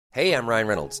Hey, I'm Ryan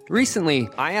Reynolds. Recently,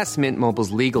 I asked Mint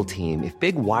Mobile's legal team if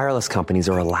big wireless companies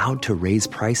are allowed to raise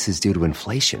prices due to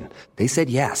inflation. They said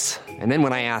yes. And then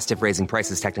when I asked if raising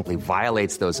prices technically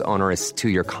violates those onerous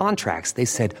two-year contracts, they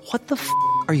said, "What the f***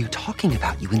 are you talking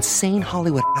about, you insane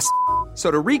Hollywood ass?" So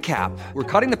to recap, we're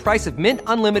cutting the price of Mint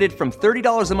Unlimited from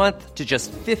 $30 a month to just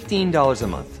 $15 a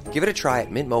month. Give it a try at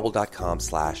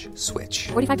mintmobile.com/switch.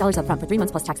 $45 up front for 3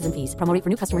 months plus taxes and fees. Promo rate for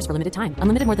new customers for limited time.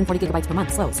 Unlimited more than 40 gigabytes per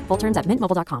month. Slows full terms at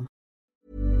mintmobile.com.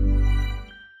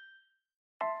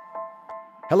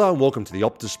 Hello and welcome to the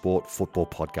Optus Sport Football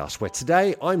Podcast, where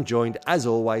today I'm joined, as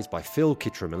always, by Phil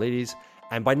Kitramilides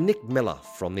and by Nick Miller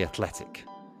from The Athletic.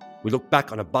 We look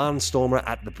back on a barnstormer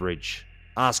at the bridge,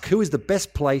 ask who is the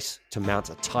best place to mount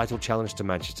a title challenge to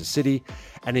Manchester City,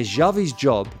 and is Xavi's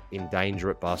job in danger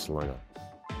at Barcelona?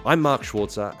 I'm Mark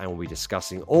Schwarzer, and we'll be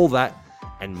discussing all that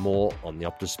and more on the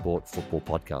Optus Sport Football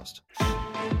Podcast.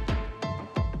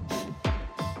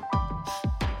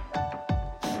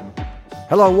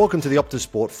 Hello and welcome to the Optus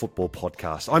Sport Football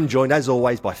Podcast. I'm joined, as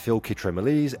always, by Phil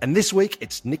Kitramilides, and this week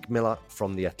it's Nick Miller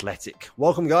from The Athletic.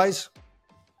 Welcome, guys.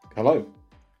 Hello.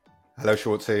 Hello,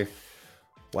 Schwartzy.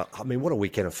 Well, I mean, what a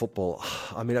weekend of football.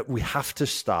 I mean, we have to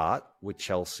start with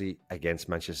Chelsea against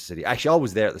Manchester City. Actually, I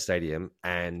was there at the stadium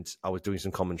and I was doing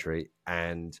some commentary,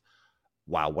 and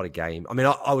wow, what a game. I mean,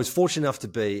 I was fortunate enough to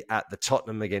be at the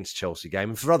Tottenham against Chelsea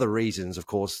game. And for other reasons, of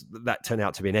course, that turned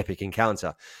out to be an epic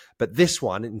encounter. But this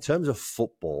one, in terms of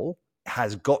football,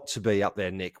 has got to be up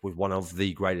there, Nick, with one of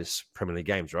the greatest Premier League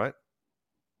games, right?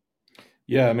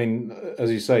 Yeah, I mean, as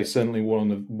you say, certainly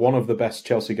one of the best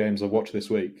Chelsea games I've watched this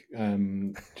week.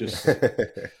 Yeah,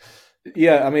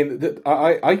 I mean,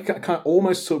 I kind of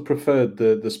almost sort of preferred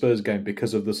the Spurs game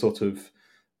because of the sort of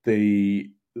the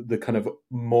kind of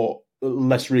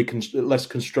less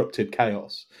constructed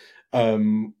chaos.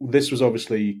 This was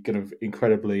obviously kind of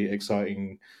incredibly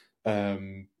exciting. I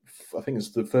think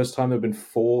it's the first time there have been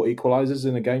 4 equalisers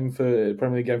in a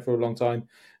Premier League game for a long time.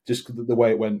 Just the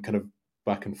way it went, kind of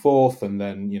back and forth, and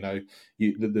then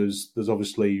there's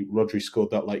obviously Rodri scored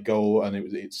that late goal, and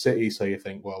it's City, so you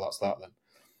think, well, that's that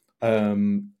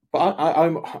then. But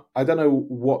I don't know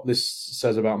what this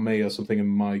says about me or something in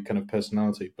my kind of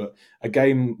personality, but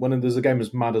when there's a game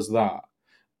as mad as that,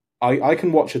 I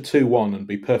can watch a 2-1 and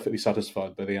be perfectly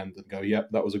satisfied by the end and go, yep,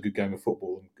 that was a good game of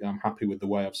football, and I'm happy with the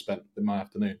way I've spent my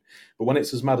afternoon. But when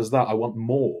it's as mad as that, I want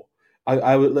more.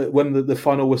 When the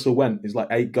final whistle went, it's like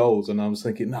 8 goals, and I was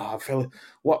thinking, no, I feel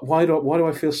why do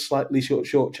I feel slightly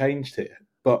shortchanged here?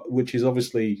 But which is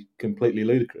obviously completely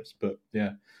ludicrous. But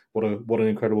yeah, what an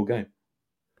incredible game.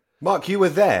 Mark, you were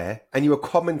there and you were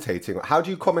commentating. How do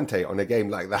you commentate on a game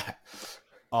like that?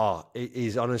 Oh, it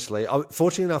is honestly.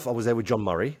 Fortunately enough, I was there with John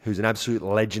Murray, who's an absolute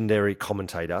legendary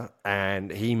commentator,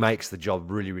 and he makes the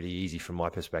job really, really easy from my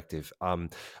perspective.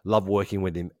 Love working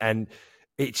with him, and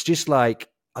it's just like,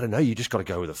 I don't know, you just got to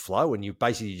go with the flow, and you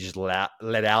basically just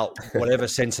let out whatever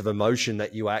sense of emotion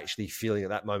that you are actually feeling at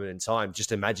that moment in time.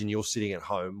 Just imagine you're sitting at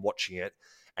home watching it,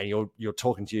 and you're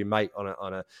talking to your mate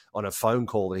on a phone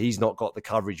call that he's not got the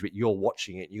coverage, but you're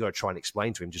watching it. You got to try and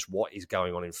explain to him just what is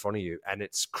going on in front of you, and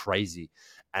it's crazy.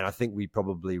 And I think we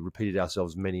probably repeated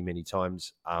ourselves many, many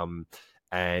times.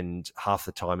 And half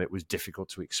the time it was difficult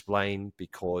to explain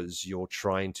because you're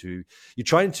trying to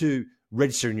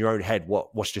register in your own head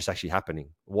what's just actually happening,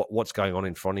 what's going on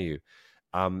in front of you.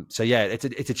 So yeah,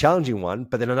 it's a challenging one.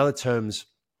 But then in other terms,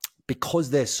 because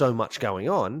there's so much going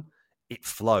on, it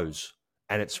flows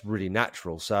and it's really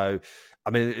natural. So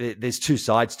I mean, there's 2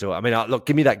 sides to it. I mean, look,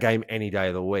 give me that game any day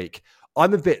of the week.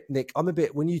 Nick,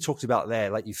 when you talked about there,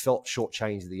 like you felt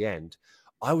shortchanged at the end,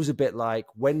 I was a bit like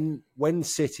when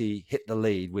City hit the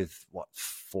lead with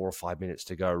 4 or 5 minutes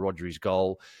to go, Rodri's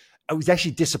goal, I was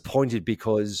actually disappointed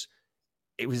because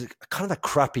it was kind of a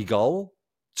crappy goal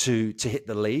to hit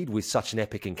the lead with such an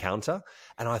epic encounter.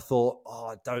 And I thought,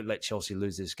 don't let Chelsea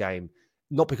lose this game,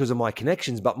 not because of my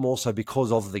connections, but more so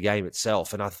because of the game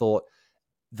itself. And I thought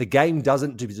the game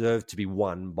doesn't deserve to be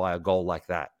won by a goal like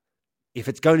that. If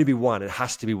it's going to be won, it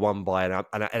has to be won by an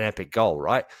epic goal,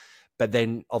 right? But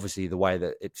then, obviously, the way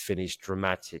that it finished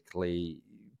dramatically,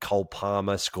 Cole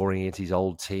Palmer scoring against his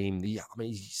old team. I mean,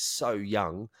 he's so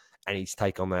young, and he's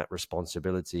taken on that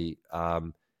responsibility.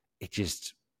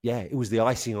 It was the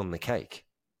icing on the cake.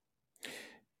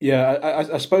 Yeah,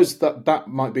 I suppose that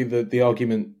might be the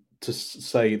argument to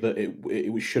say that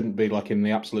it shouldn't be like in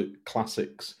the absolute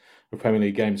classics of Premier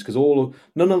League games, because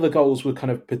none of the goals were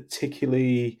kind of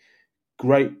particularly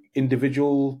great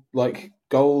individual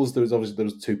goals. There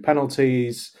was 2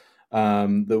 penalties. A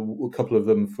couple of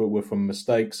them were from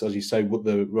mistakes, as you say.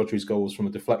 The Rodri's goal was from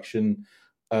a deflection.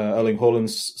 Erling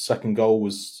Haaland's second goal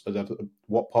was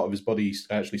what part of his body he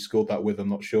actually scored that with. I'm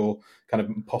not sure. Kind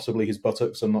of possibly his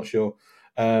buttocks. I'm not sure.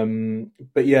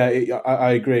 But yeah,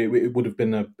 I agree. It would have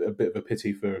been a bit of a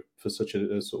pity for such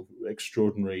a sort of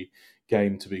extraordinary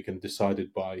game to be kind of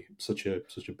decided by such a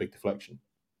big deflection.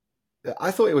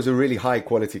 I thought it was a really high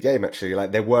quality game, actually.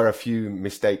 Like, there were a few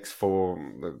mistakes for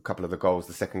a couple of the goals.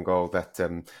 The second goal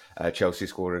that Chelsea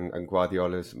scored, and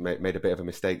Guardiola's made a bit of a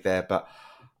mistake there. But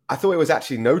I thought it was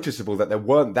actually noticeable that there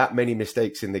weren't that many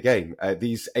mistakes in the game.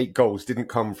 These 8 goals didn't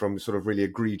come from sort of really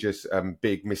egregious,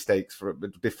 big mistakes for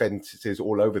defences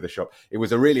all over the shop. It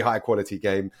was a really high quality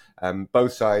game.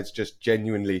 Both sides just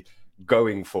genuinely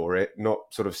going for it, not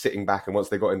sort of sitting back and once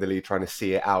they got in the lead trying to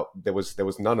see it out. There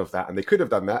was none of that, and they could have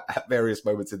done that at various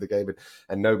moments in the game,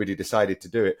 and nobody decided to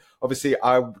do it. Obviously,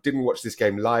 I didn't watch this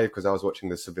game live because I was watching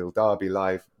the Seville derby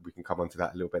live. We can come on to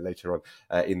that a little bit later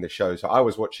on in the show. So I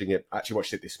was watching it, actually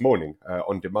watched it this morning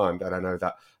on demand, and I know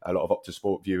that a lot of Opta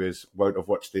Sport viewers won't have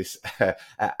watched this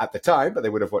at the time, but they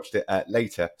would have watched it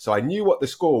later. So I knew what the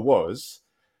score was,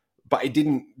 but it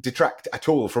didn't detract at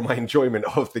all from my enjoyment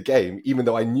of the game, even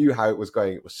though I knew how it was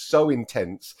going. It was so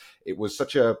intense. It was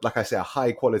such a, like I say, a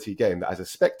high quality game that as a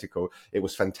spectacle, it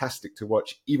was fantastic to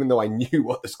watch, even though I knew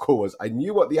what the score was. I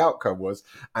knew what the outcome was,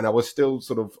 and I was still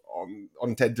sort of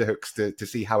on tenterhooks to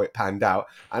see how it panned out.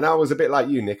 And I was a bit like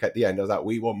you, Nick, at the end. I was like,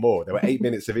 we want more. There were 8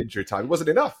 minutes of injury time. It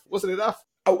wasn't enough.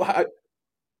 Oh,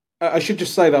 I should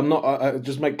just say that I'm not. I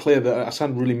just make clear that I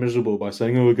sound really miserable by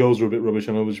saying, "Oh, the goals were a bit rubbish,"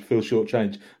 and I always feel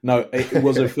shortchanged. No, it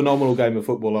was a phenomenal game of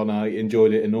football, and I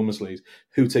enjoyed it enormously.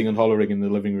 Hooting and hollering in the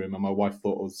living room, and my wife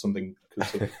thought something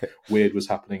sort of weird was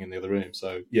happening in the other room.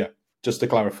 So, yeah, just to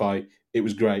clarify, it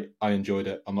was great. I enjoyed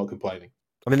it. I'm not complaining.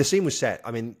 I mean, the scene was set.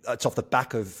 I mean, it's off the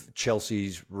back of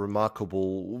Chelsea's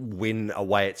remarkable win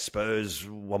away at Spurs,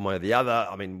 one way or the other.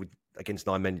 I mean, against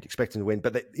 9 men, expecting to win,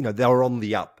 but they were on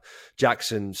the up.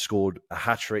 Jackson scored a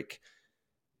hat-trick,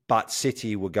 but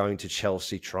City were going to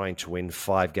Chelsea trying to win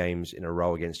 5 games in a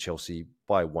row against Chelsea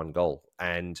by 1 goal.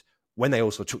 And when they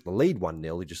also took the lead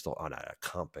 1-0, they just thought, oh no, it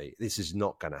can't be. This is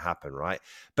not going to happen, right?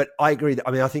 But I agree.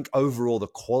 I think overall the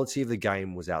quality of the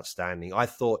game was outstanding. I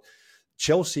thought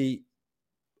Chelsea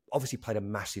obviously played a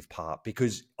massive part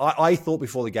because I thought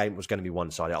before the game it was going to be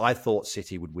one-sided. I thought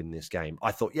City would win this game.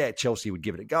 I thought, Chelsea would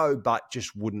give it a go, but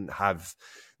just wouldn't have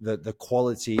the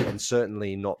quality and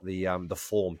certainly not the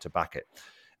form to back it.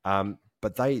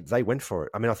 But they went for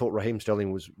it. I mean, I thought Raheem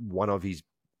Sterling was one of his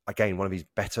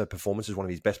better performances, one of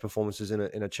his best performances in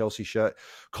a Chelsea shirt.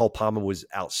 Cole Palmer was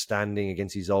outstanding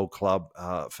against his old club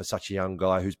for such a young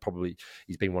guy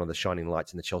he's been one of the shining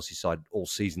lights in the Chelsea side all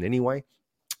season anyway.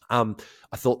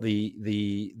 I thought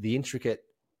the intricate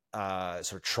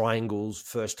sort of triangles,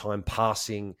 first time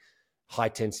passing, high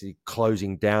intensity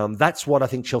closing down. That's what I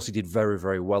think Chelsea did very,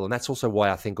 very well. And that's also why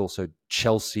I think also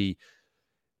Chelsea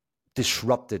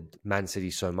disrupted Man City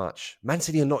so much. Man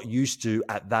City are not used to,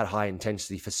 at that high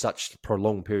intensity for such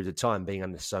prolonged periods of time, being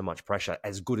under so much pressure,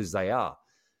 as good as they are.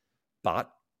 But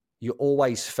you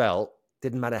always felt,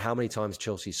 didn't matter how many times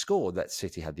Chelsea scored, that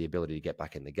City had the ability to get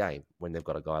back in the game when they've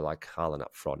got a guy like Haaland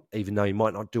up front. Even though he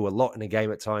might not do a lot in a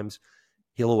game at times,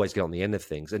 he'll always get on the end of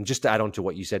things. And just to add on to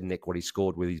what you said, Nick, what he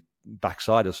scored with his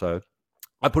backside or so,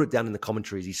 I put it down in the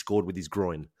commentaries, he scored with his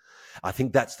groin. I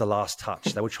think that's the last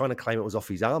touch. They were trying to claim it was off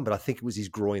his arm, but I think it was his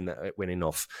groin that it went in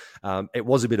off. It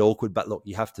was a bit awkward, but look,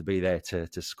 you have to be there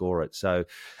to score it. So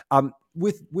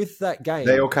with that game...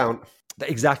 They all count.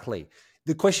 Exactly.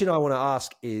 The question I want to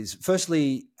ask is,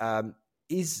 firstly,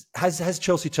 has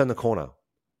Chelsea turned the corner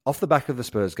off the back of the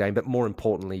Spurs game, but more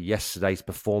importantly, yesterday's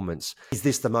performance? Is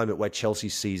this the moment where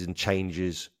Chelsea's season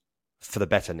changes for the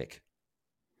better, Nick?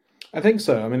 I think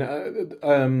so. I mean,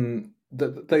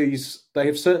 they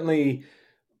have certainly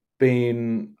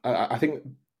been. I think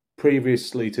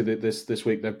previously to this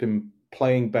week, they've been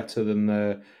playing better than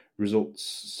their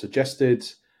results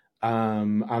suggested.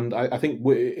 And I think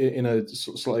in a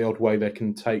slightly odd way, they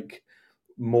can take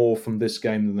more from this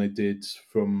game than they did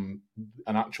from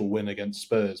an actual win against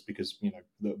Spurs, because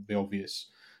the obvious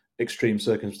extreme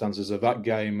circumstances of that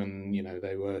game, and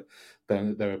they were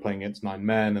playing against 9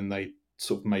 men, and they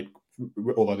sort of made,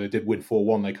 although they did win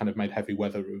 4-1, they kind of made heavy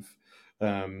weather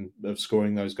of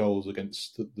scoring those goals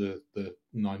against the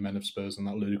 9 men of Spurs and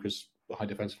that ludicrous high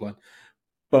defensive line.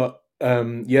 But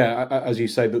as you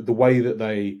say, the way that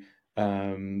they,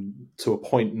 to a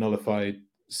point, nullified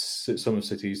some of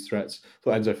City's threats. I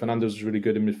thought Enzo Fernandez was really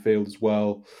good in midfield as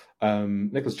well.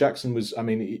 Nicholas Jackson was, I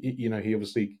mean, he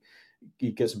obviously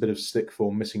he gets a bit of stick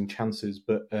for missing chances,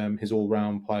 but his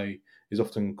all-round play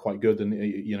often quite good, and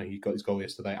he got his goal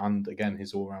yesterday, and again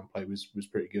his all round play was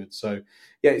pretty good. So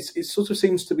yeah, it sort of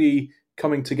seems to be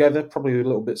coming together, probably a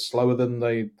little bit slower than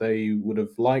they would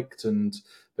have liked, and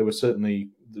there certainly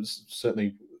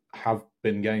have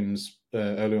been games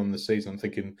early on in the season. I'm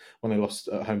thinking when they lost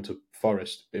at home to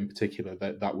Forest in particular,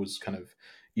 that was kind of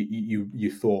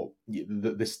you thought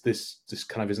that this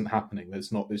kind of isn't happening.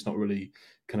 It's not really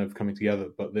kind of coming together.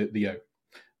 But this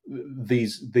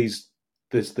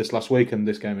last week and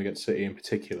this game against City in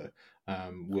particular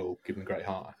will give them great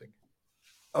heart, I think.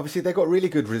 Obviously, they got really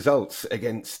good results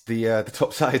against the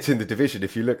top sides in the division.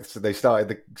 If you look, so they started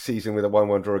the season with a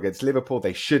 1-1 draw against Liverpool.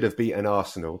 They should have beaten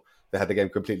Arsenal. They had the game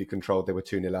completely controlled. They were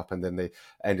 2-0 up, and then they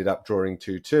ended up drawing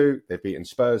 2-2. They've beaten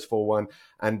Spurs 4-1,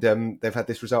 and they've had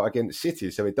this result against City.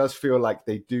 So it does feel like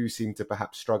they do seem to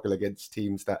perhaps struggle against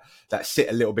teams that sit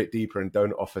a little bit deeper and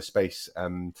don't offer space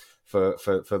for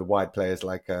the wide players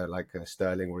like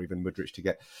Sterling or even Mudryk to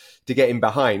get in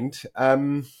behind.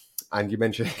 And you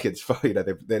mentioned against,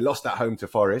 they lost at home to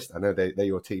Forest. I know they're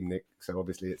your team, Nick. So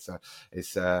obviously it's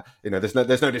there's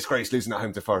no disgrace losing at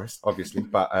home to Forest, obviously.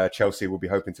 But Chelsea will be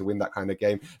hoping to win that kind of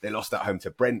game. They lost at home to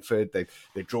Brentford.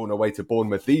 They've drawn away to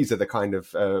Bournemouth. These are the kind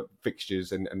of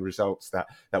fixtures and results that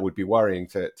would be worrying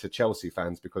to Chelsea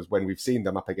fans, because when we've seen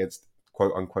them up against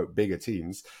quote unquote bigger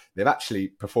teams, they've actually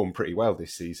performed pretty well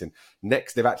this season.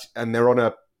 Next, and they're on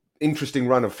a interesting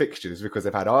run of fixtures because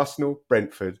they've had Arsenal,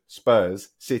 Brentford, Spurs,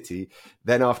 City.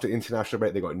 Then after international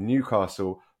break, they've got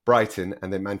Newcastle, Brighton,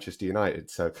 and then Manchester United.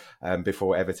 So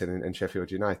before Everton and Sheffield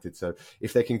United. So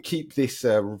if they can keep this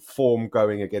form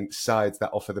going against sides that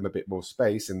offer them a bit more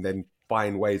space, and then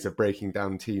find ways of breaking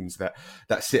down teams that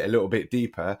sit a little bit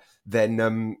deeper,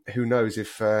 then who knows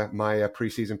if my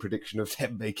pre-season prediction of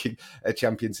them making a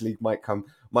Champions League might come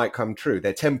true.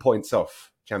 They're 10 points off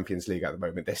Champions League at the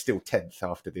moment. They're still 10th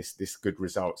after this good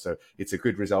result, so it's a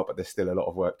good result, but there's still a lot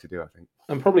of work to do, I think.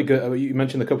 And probably good. You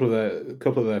mentioned a couple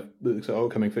of their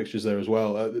upcoming fixtures there as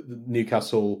well.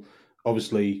 Newcastle,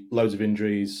 obviously, loads of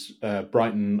injuries.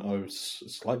 Brighton are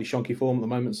slightly shonky form at the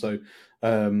moment, so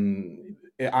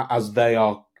as they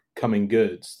are coming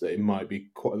good, it might be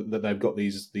that they've got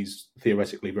these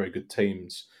theoretically very good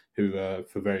teams who,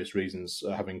 for various reasons,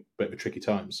 are having a bit of a tricky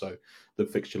time. So the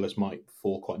fixture list might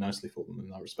fall quite nicely for them in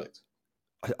that respect.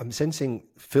 I'm sensing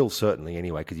Phil, certainly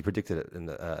anyway, because he predicted it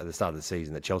at the start of the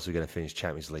season that Chelsea were going to finish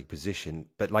Champions League position.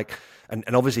 But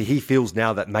and obviously he feels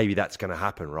now that maybe that's going to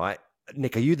happen, right?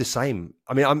 Nick, are you the same?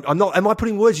 I mean, I'm not. Am I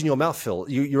putting words in your mouth, Phil?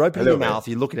 You're opening your mouth.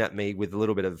 You're looking at me with a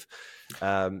little bit of,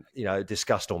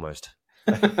 disgust almost.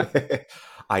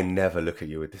 I never look at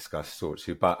you with disgust, sort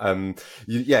of. But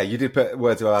you did put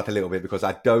words in my mouth a little bit, because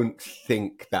I don't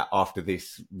think that after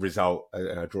this result,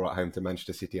 a draw at home to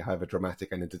Manchester City, however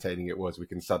dramatic and entertaining it was, we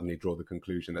can suddenly draw the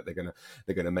conclusion that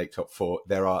they're gonna make top four.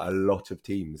 There are a lot of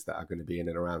teams that are going to be in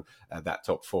and around that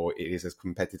top four. It is as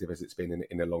competitive as it's been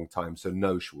in a long time. So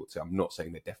no, Schwartz, I'm not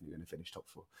saying they're definitely going to finish top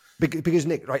four. Because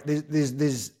Nick, right?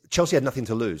 There's Chelsea had nothing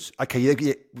to lose.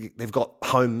 Okay, they've got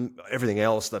home, everything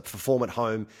else. They perform at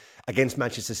home. Against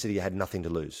Manchester City, had nothing to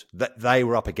lose. That they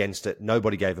were up against it.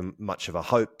 Nobody gave them much of a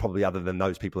hope, probably other than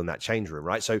those people in that change room,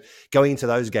 right? So going into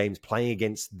those games, playing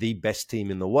against the best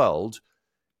team in the world,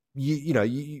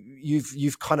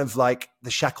 you've kind of like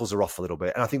the shackles are off a little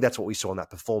bit, and I think that's what we saw in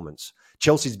that performance.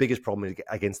 Chelsea's biggest problem is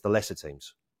against the lesser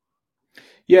teams.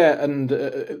 Yeah, and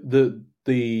I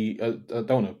don't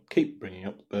want to keep bringing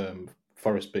up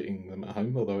Forest beating them at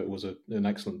home, although it was an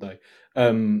excellent day.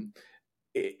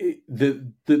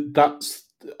 That's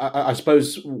I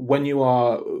suppose when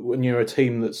you're a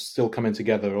team that's still coming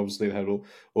together. Obviously, they had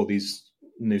all these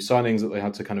new signings that they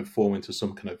had to kind of form into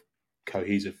some kind of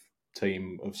cohesive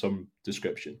team of some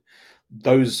description.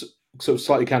 Those sort of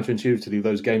slightly counterintuitively,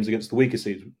 those games against the weaker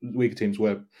teams,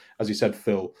 where, as you said,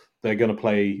 Phil, they're going to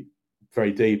play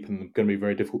very deep and going to be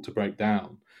very difficult to break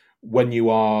down. When you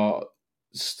are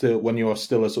still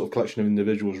a sort of collection of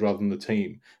individuals rather than the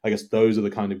team, I guess those are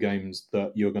the kind of games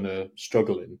that you're going to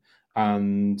struggle in.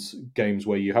 And games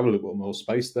where you have a little bit more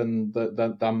space, then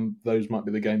those might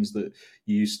be the games that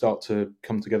you start to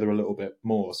come together a little bit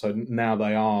more. So now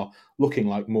they are looking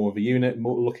like more of a unit,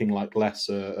 looking like less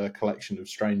a collection of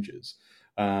strangers.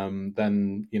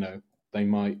 Then they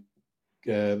might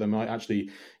actually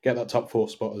get that top four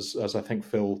spot, as I think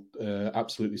Phil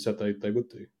absolutely said they would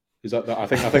do. Is that? I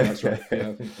think that's right. Yeah,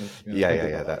 I think,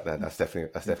 yeah. That's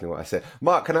definitely what I said.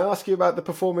 Mark, can I ask you about the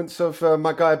performance of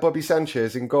my guy Bobby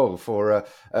Sanchez in goal for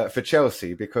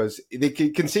Chelsea? Because they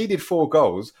conceded 4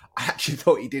 goals. I actually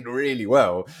thought he did really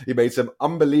well. He made some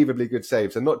unbelievably good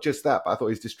saves, and not just that, but I thought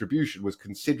his distribution was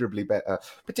considerably better,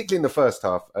 particularly in the first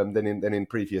half than in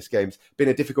previous games. Been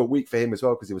a difficult week for him as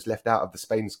well because he was left out of the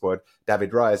Spain squad.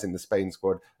 David Raya's in the Spain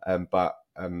squad, but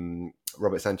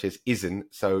Robert Sanchez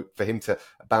isn't. So for him to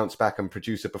bounce back and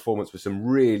produce a performance with some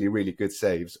really, really good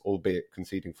saves, albeit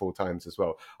conceding 4 times as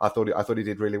well, I thought he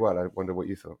did really well. I wonder what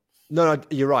you thought. No,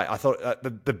 you're right. I thought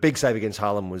the big save against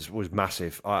Haaland was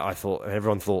massive. I thought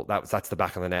everyone thought that's the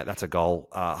back of the net. That's a goal.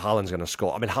 Haaland's going to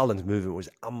score. I mean, Haaland's movement was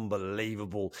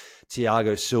unbelievable.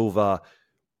 Thiago Silva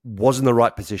was in the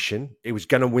right position. He was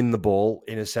going to win the ball,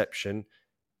 interception,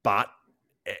 but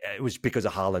it was because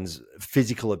of Haaland's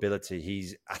physical ability,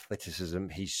 his athleticism,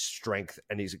 his strength,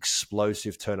 and his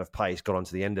explosive turn of pace got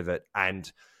onto the end of it.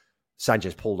 And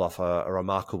Sanchez pulled off a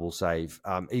remarkable save,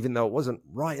 even though it wasn't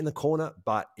right in the corner,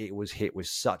 but it was hit with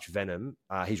such venom.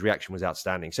 His reaction was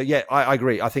outstanding. So, yeah, I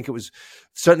agree. I think it was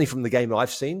certainly from the game I've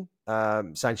seen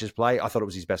Sanchez play, I thought it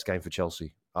was his best game for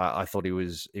Chelsea. I thought he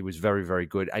was very, very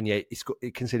good. And, yeah, he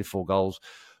conceded 4 goals.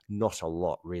 Not a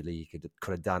lot, really, he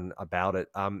could have done about it.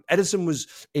 Edison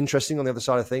was interesting on the other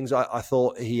side of things. I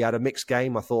thought he had a mixed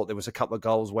game. I thought there was a couple of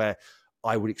goals where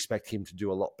I would expect him to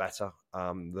do a lot better.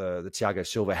 The Thiago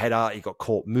Silva header, he got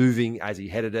caught moving as he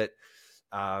headed it.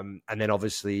 And then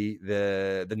obviously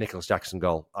the Nicholas Jackson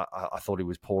goal. I thought he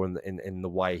was poor in the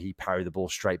way he parried the ball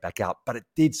straight back out. But it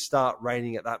did start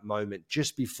raining at that moment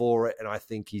just before it. And I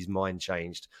think his mind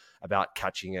changed about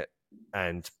catching it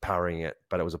and parrying it,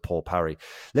 but it was a poor parry.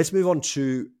 Let's move on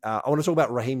to, I want to talk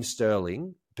about Raheem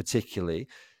Sterling particularly.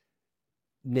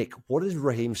 Nick, what does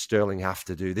Raheem Sterling have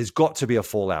to do? There's got to be a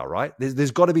fallout, right?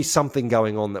 There's got to be something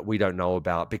going on that we don't know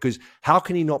about, because how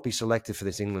can he not be selected for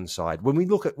this England side? When we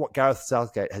look at what Gareth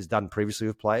Southgate has done previously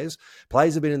with players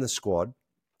have been in the squad,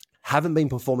 haven't been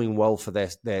performing well for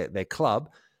their club,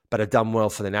 but have done well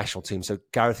for the national team. So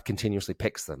Gareth continuously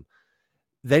picks them.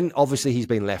 Then obviously he's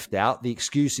been left out. The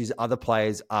excuse is other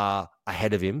players are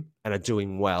ahead of him and are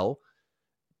doing well,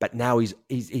 but now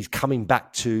he's coming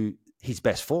back to his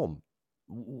best form.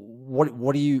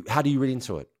 How do you read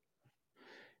into it?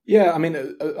 Yeah, I mean,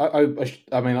 I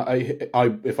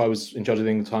if I was in charge of the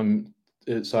England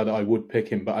time side, I would pick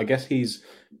him. But I guess he's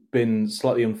been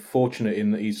slightly unfortunate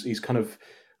in that he's kind of,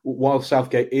 while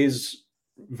Southgate is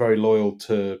very loyal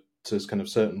to kind of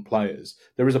certain players,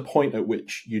 there is a point at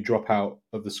which you drop out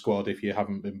of the squad if you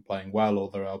haven't been playing well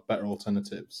or there are better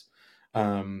alternatives.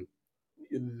 The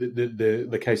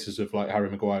cases of like Harry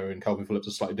Maguire and Calvin Phillips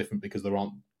are slightly different because there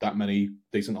aren't that many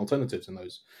decent alternatives in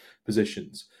those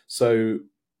positions. So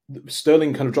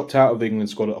Sterling kind of dropped out of the England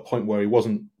squad at a point where he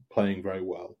wasn't playing very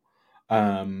well.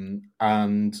 And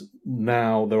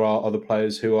now there are other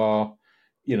players who are,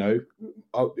 you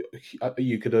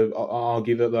could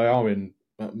argue that they are in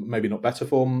maybe not better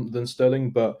form than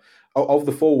Sterling, but of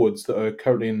the forwards that are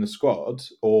currently in the squad,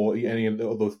 or any of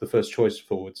the first choice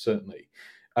forwards, certainly,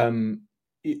 I'm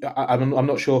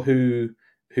not sure who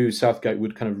Southgate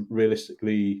would kind of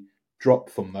realistically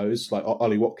drop from those. Like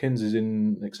Ollie Watkins is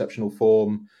in exceptional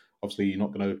form. Obviously, you're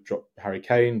not going to drop Harry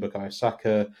Kane, Bukayo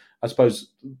Saka. I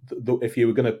suppose if you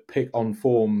were going to pick on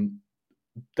form,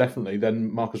 definitely,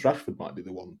 then Marcus Rashford might be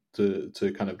the one to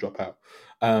kind of drop out.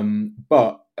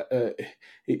 But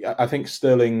I think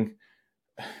Sterling,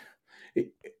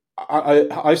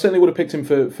 I certainly would have picked him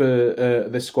for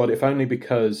this squad, if only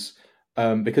because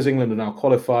England are now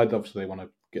qualified. Obviously, they want to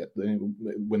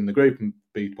win the group and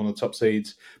be one of the top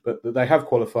seeds, but they have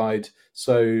qualified.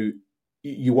 So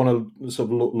you want to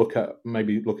sort of look at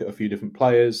a few different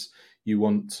players. You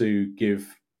want to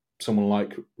give someone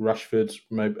like Rashford,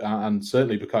 maybe, and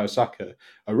certainly Bukayo Saka,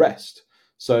 a rest.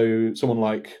 So someone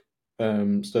like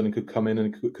Sterling could come in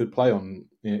and could play on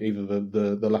either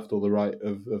the left or the right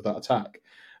of that attack.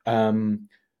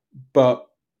 But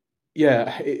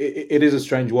yeah, it is a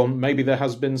strange one. Maybe there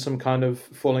has been some kind of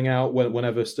falling out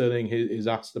whenever Sterling is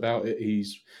asked about it.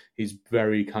 He's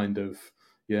very kind of,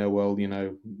 yeah, well, he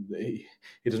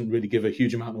doesn't really give a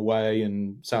huge amount away,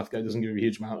 and Southgate doesn't give a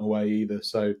huge amount away either.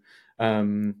 So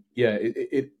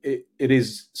it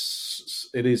is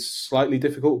slightly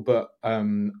difficult, but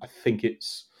I think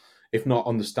it's, if not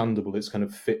understandable, it's kind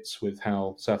of fits with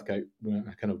how Southgate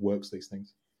kind of works these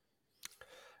things.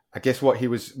 I guess what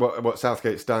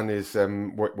Southgate's done is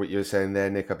what you're saying there,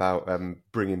 Nick, about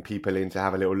bringing people in to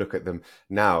have a little look at them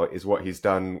now, is what he's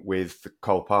done with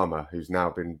Cole Palmer, who's now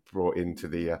been brought into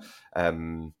the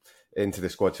into the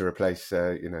squad to replace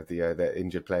the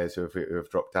injured players who have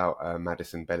dropped out,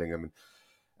 Maddison, Bellingham,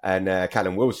 and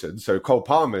Callum Wilson. So Cole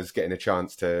Palmer's getting a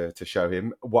chance to show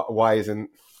him. Why isn't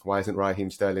Raheem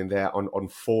Sterling there? On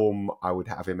form, I would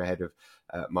have him ahead of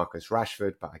Marcus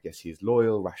Rashford, but I guess he is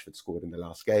loyal. Rashford scored in the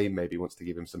last game. Maybe he wants to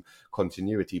give him some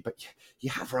continuity. But you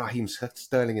have Raheem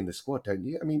Sterling in the squad, don't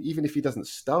you? I mean, even if he doesn't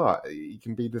start, he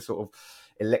can be the sort of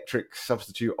electric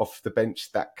substitute off the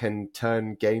bench that can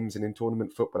turn games and in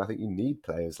tournament football. I think you need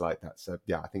players like that. So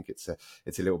yeah, I think it's a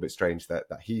little bit strange that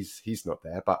he's not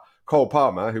there. But Cole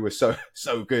Palmer, who was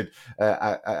so good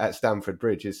at Stamford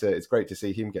Bridge, it's great to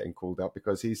see him getting called up,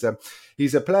 because he's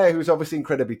a player who's obviously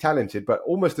incredibly talented, but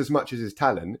almost as much as his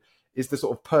talent is the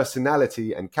sort of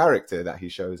personality and character that he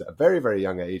shows at a very, very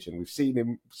young age. And we've seen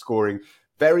him scoring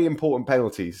very important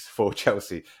penalties for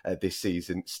Chelsea this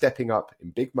season, stepping up in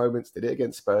big moments. Did it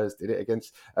against Spurs, did it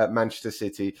against Manchester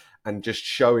City, and just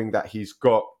showing that he's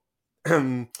got...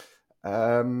 I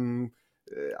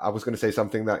was going to say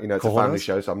something that, it's a family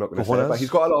show, so I'm not going to say it, but he's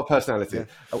got a lot of personality.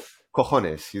 Yeah.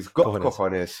 Cojones. He's got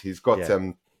cojones. He's got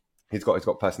he's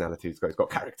got personality. He's got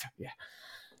character. Yeah.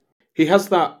 He has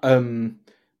that.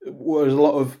 Whereas a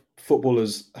lot of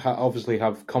footballers obviously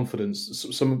have confidence.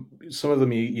 Some of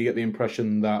them you get the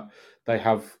impression that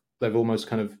they've almost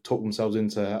kind of talked themselves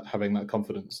into having that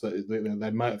confidence. That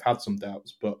they might have had some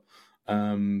doubts, but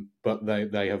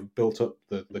they have built up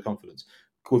the confidence.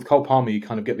 With Cole Palmer, you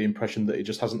kind of get the impression that it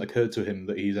just hasn't occurred to him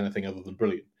that he's anything other than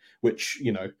brilliant, which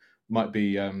might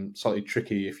be slightly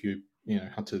tricky if you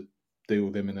had to deal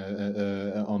with him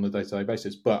on a day-to-day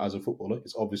basis. But as a footballer,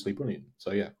 it's obviously brilliant.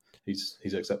 So yeah, he's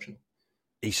exceptional.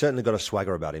 He's certainly got a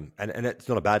swagger about him, and it's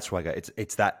not a bad swagger.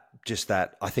 It's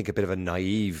that I think a bit of a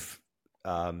naive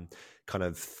kind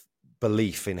of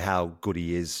belief in how good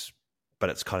he is, but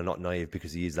it's kind of not naive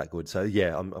because he is that good. So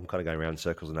yeah, I'm kind of going around in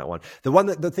circles on that one.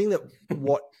 The thing that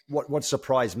what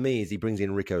surprised me is he brings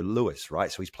in Rico Lewis,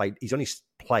 right? So he's only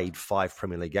played 5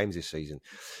 Premier League games this season.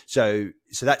 So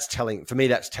that's telling, for me,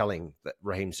 that's telling that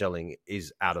Raheem Sterling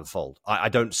is out of the fold. I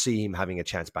don't see him having a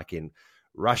chance back in.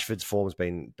 Rashford's form's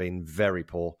been very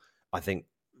poor. I think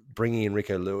bringing in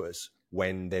Rico Lewis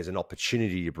when there's an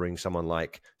opportunity to bring someone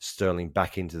like Sterling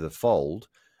back into the fold,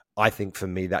 I think for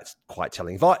me that's quite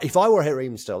telling. If I were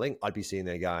Raheem Sterling, I'd be sitting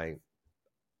there going,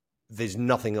 "There's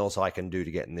nothing else I can do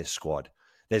to get in this squad."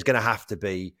 There's going to have to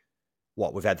be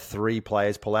we've had 3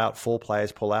 players pull out, 4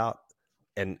 players pull out,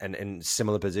 and in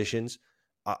similar positions.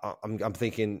 I'm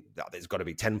thinking there's got to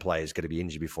be 10 players going to be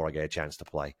injured before I get a chance to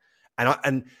play.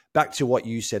 And back to what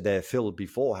you said there, Phil,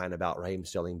 beforehand about Raheem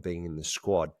Sterling being in the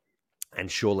squad, and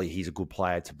surely he's a good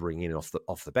player to bring in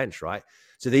off the bench, right?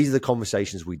 So these are the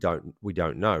conversations we don't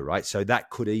know, right? So that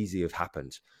could easily have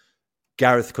happened.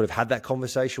 Gareth could have had that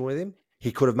conversation with him.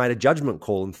 He could have made a judgment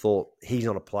call and thought, he's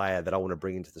not a player that I want to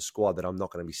bring into the squad, that I'm not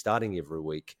going to be starting every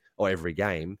week or every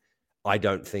game.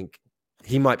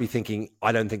 He might be thinking,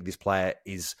 I don't think this player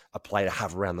is a player to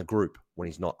have around the group when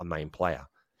he's not a main player.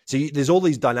 So there's all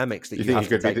these dynamics that you have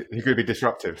to take. He could be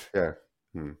disruptive, yeah.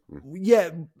 Mm-hmm. Yeah,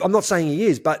 I'm not saying he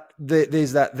is, but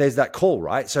there's that call,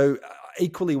 right? So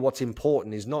equally, what's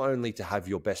important is not only to have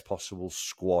your best possible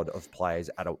squad of players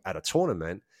at a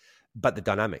tournament, but the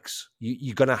dynamics.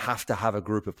 You're going to have a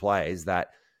group of players that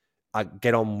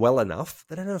get on well enough.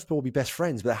 They don't have to all be best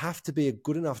friends, but there have to be a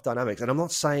good enough dynamics. And I'm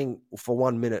not saying for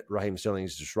 1 minute Raheem Sterling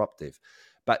is disruptive,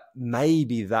 but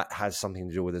maybe that has something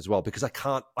to do with it as well, because I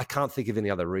can't think of any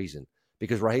other reason.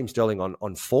 Because Raheem Sterling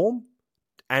on form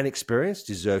and experience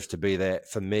deserves to be there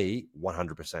for me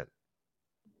 100%.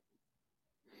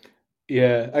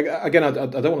 Yeah, again, I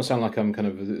don't want to sound like I'm kind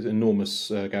of an enormous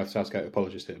Gareth Southgate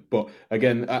apologist here, but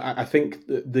again, I think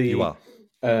you are.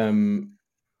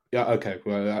 Yeah, okay.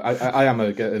 Well, I am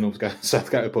an enormous Gareth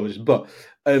Southgate apologist, but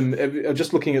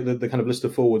just looking at the kind of list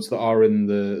of forwards that are in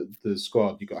the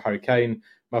squad, you've got Harry Kane,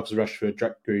 Marcus Rashford,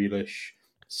 Jack Grealish,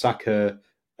 Saka,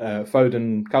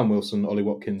 Foden, Callum Wilson, Ollie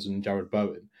Watkins, and Jarrod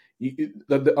Bowen.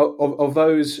 Of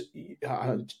those,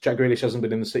 Jack Grealish hasn't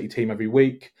been in the City team every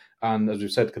week, and as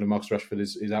we've said, kind of Marcus Rashford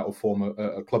is out of form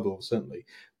at club level, certainly.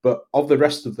 But of the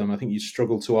rest of them, I think you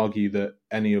struggle to argue that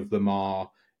any of them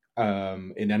are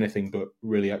in anything but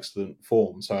really excellent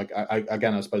form. So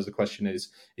again, I suppose the question is,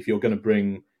 if you're going to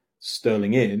bring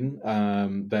Sterling in,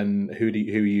 then who are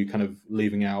you kind of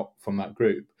leaving out from that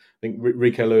group? I think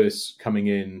Rico Lewis coming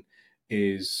in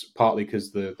is partly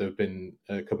because there have been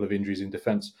a couple of injuries in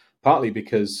defence, partly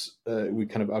because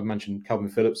I've mentioned Calvin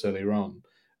Phillips earlier on.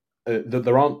 That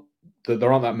there aren't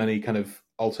that many kind of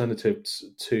alternatives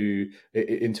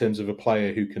in terms of a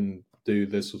player who can do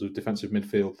the sort of defensive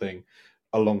midfield thing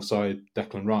alongside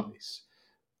Declan Rice.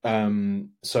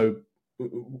 So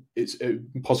it's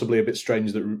possibly a bit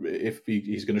strange that if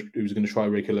he was going to try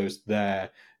Rico Lewis there,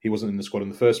 he wasn't in the squad in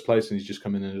the first place, and he's just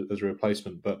come in as a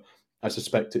replacement. But I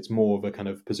suspect it's more of a kind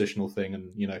of positional thing,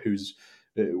 and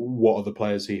what are the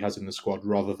players he has in the squad,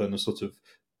 rather than a sort of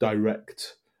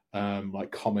direct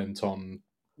comment on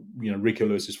Rico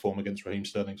Lewis's form against Raheem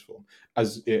Sterling's form.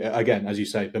 As you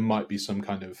say, there might be some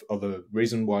kind of other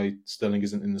reason why Sterling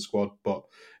isn't in the squad, but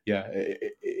yeah,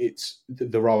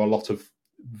 there are a lot of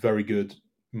very good,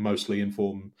 mostly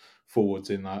informed forwards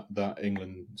in that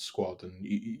England squad, and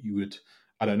you would,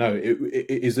 I don't know,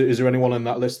 is there anyone on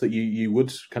that list that you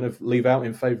would kind of leave out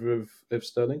in favour of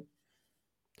Sterling?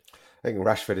 I think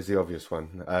Rashford is the obvious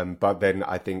one. But then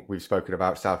I think we've spoken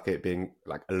about Southgate being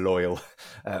like a loyal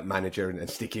manager and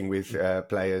sticking with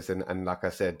players. And like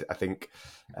I said, I think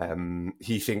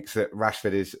he thinks that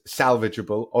Rashford is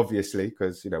salvageable, obviously,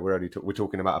 because, we're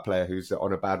talking about a player who's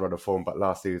on a bad run of form, but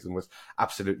last season was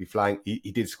absolutely flying.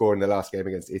 He did score in the last game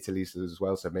against Italy as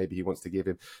well. So maybe he wants to give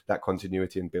him that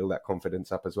continuity and build that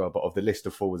confidence up as well. But of the list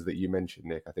of forwards that you mentioned,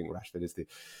 Nick, I think Rashford is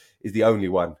the only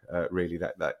one really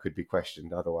that could be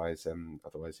questioned. Otherwise,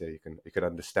 yeah, you can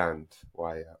understand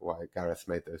why Gareth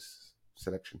made those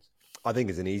selections. I think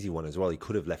it's an easy one as well. He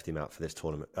could have left him out for this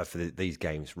tournament, for these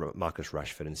games, Marcus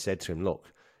Rashford, and said to him,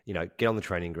 "Look, get on the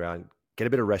training ground, get a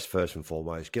bit of rest first and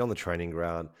foremost. Get on the training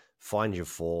ground, find your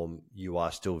form. You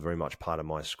are still very much part of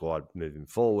my squad moving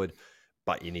forward,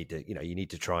 but you need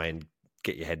to try and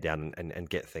get your head down and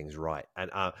get things right." And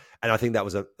I think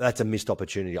that's a missed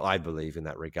opportunity, I believe, in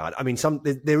that regard. I mean,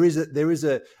 there is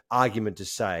a argument to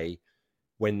say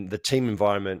when the team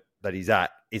environment that he's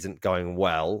at isn't going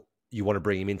well, you want to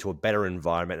bring him into a better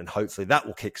environment, and hopefully that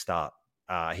will kickstart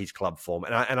his club form.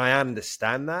 And I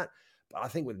understand that, but I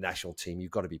think with the national team, you've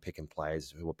got to be picking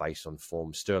players who are based on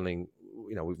form. Sterling,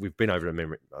 we've been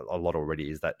over a lot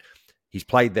already, is that he's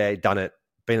played there, done it,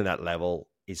 been at that level.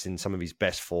 Is in some of his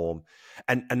best form.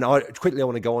 And I want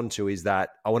to go on to is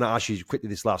that I want to ask you quickly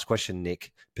this last question,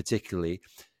 Nick, particularly.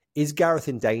 Is Gareth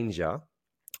in danger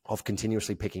of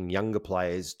continuously picking younger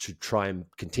players to try and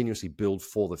continuously build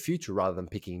for the future rather than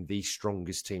picking the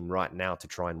strongest team right now to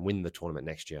try and win the tournament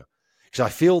next year? Because I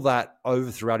feel that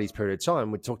throughout his period of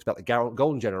time, we talked about the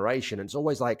golden generation, and it's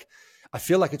always like, I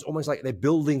feel like it's almost like they're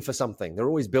building for something. They're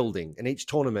always building. In each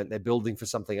tournament, they're building for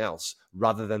something else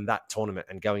rather than that tournament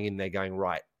and going in there going,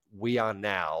 right, we are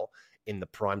now in the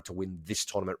prime to win this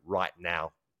tournament right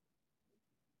now.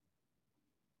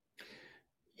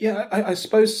 Yeah, I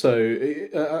suppose so.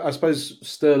 I suppose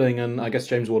Sterling and I guess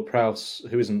James Ward-Prowse,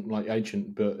 who isn't like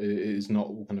ancient, but is not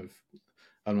kind of,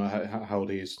 I don't know how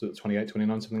old he is, 28,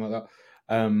 29, something like that.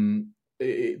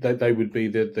 They would be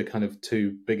the kind of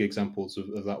two big examples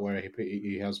of that, where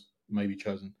he has maybe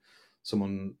chosen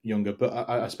someone younger. But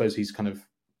I suppose he's kind of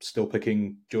still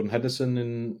picking Jordan Henderson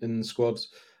in the squads.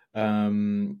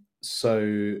 And that's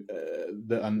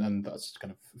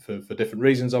kind of for different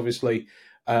reasons, obviously.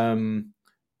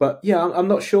 But yeah, I'm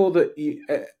not sure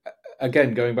that,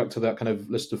 again, going back to that kind of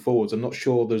list of forwards, I'm not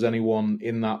sure there's anyone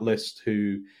in that list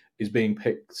who is being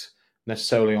picked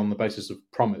necessarily on the basis of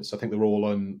promise. I think they're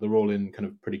all in kind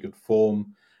of pretty good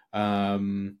form.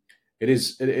 It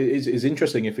is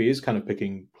interesting if he is kind of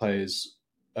picking players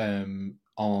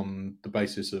on the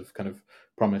basis of kind of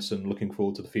promise and looking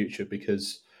forward to the future,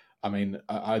 because I mean,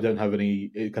 I don't have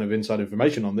any kind of inside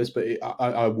information on this, but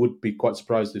I would be quite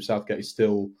surprised if Southgate is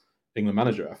still England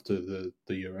manager after the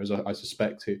Euros. I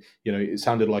suspect it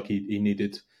sounded like he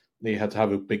had to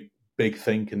have a big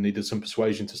think and needed some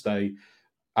persuasion to stay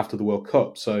after the World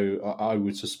Cup. So I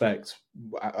would suspect,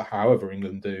 however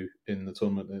England do in the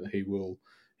tournament, that he will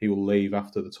leave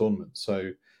after the tournament.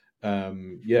 So I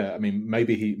mean,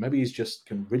 maybe he's just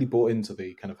really bought into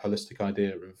the kind of holistic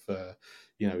idea of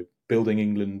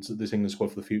building this England squad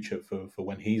for the future for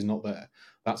when he's not there.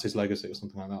 That's his legacy or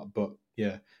something like that. But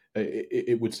yeah,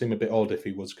 it would seem a bit odd if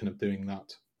he was kind of doing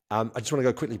that. I just want to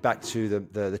go quickly back to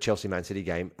the Chelsea Man City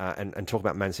game and talk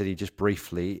about Man City just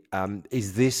briefly.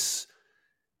 Is this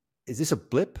a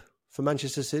blip for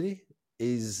Manchester City?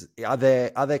 Are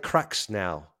there cracks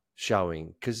now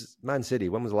showing? Because Man City,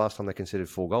 when was the last time they considered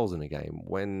 4 goals in a game?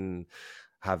 When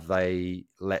have they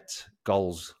let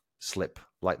goals slip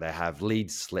like they have,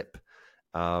 leads slip?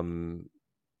 I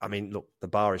mean, look, the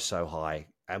bar is so high.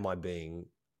 Am I being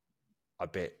a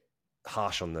bit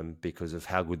harsh on them because of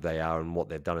how good they are and what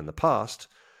they've done in the past?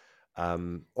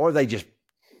 Or are they just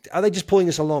pulling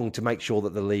us along to make sure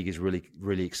that the league is really,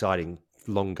 really exciting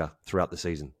longer throughout the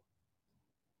season?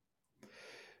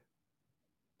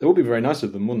 It would be very nice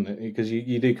of them, wouldn't it? Because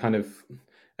you do kind of,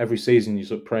 every season you're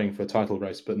sort of praying for a title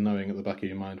race, but knowing at the back of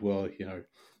your mind, well,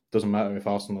 doesn't matter if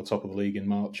Arsenal are top of the league in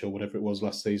March or whatever it was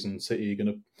last season, City are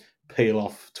going to peel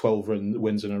off 12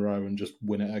 wins in a row and just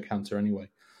win it at a canter anyway.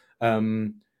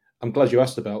 I'm glad you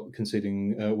asked about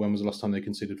conceding. When was the last time they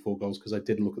conceded 4 goals? Because I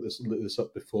did look this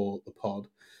up before the pod.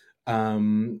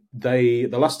 The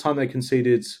last time they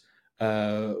conceded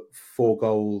 4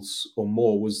 goals or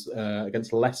more was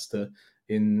against Leicester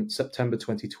in September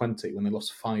 2020 when they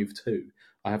lost 5-2.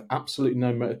 I have absolutely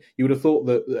no. You would have thought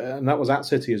that, and that was at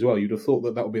City as well. You'd have thought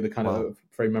that would be the kind of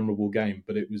very memorable game,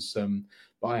 but it was.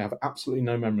 But I have absolutely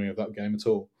no memory of that game at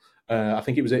all. I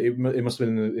think it was. It must have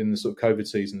been in the sort of COVID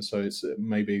season, so it's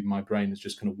maybe my brain has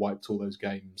just kind of wiped all those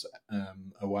games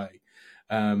away.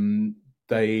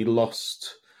 They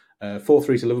lost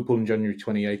 4-3 to Liverpool in January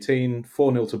 2018,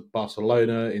 4-0 to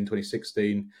Barcelona in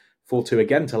 2016, 4-2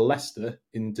 again to Leicester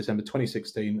in December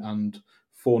 2016, and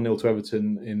 4-0 to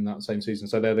Everton in that same season.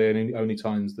 So they're the only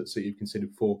times that City have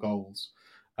conceded 4 goals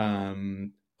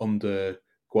under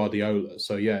Guardiola.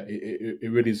 So yeah, it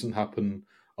really doesn't happen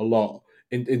a lot.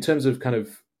 In terms of kind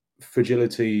of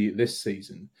fragility this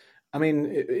season, I mean,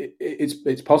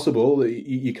 it's possible that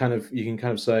you can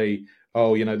kind of say,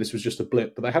 oh, this was just a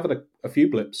blip, but they have had a few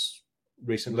blips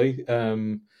recently.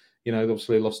 They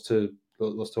obviously lost to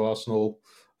Arsenal.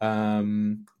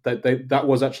 That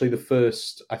was actually the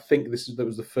first. I think that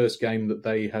was the first game that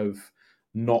they have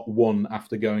not won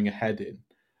after going ahead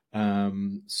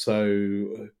in.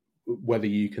 So whether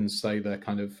you can say they're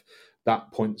kind of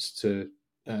that points to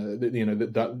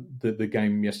the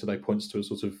game yesterday points to a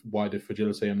sort of wider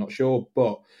fragility, I'm not sure,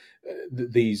 but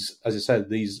these, as I said,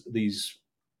 these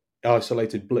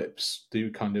isolated blips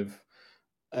do kind of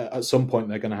at some point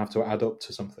they're going to have to add up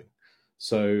to something.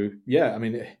 So yeah, I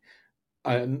mean.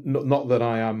 Not that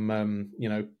I am,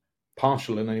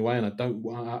 partial in any way, and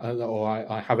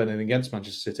I have anything against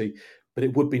Manchester City, but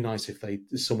it would be nice if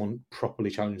someone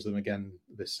properly challenged them again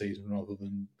this season, rather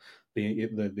than being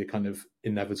the kind of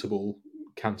inevitable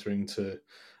cantering to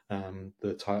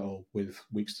the title with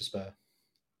weeks to spare.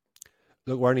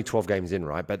 Look, we're only 12 games in,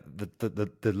 right? But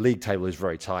the league table is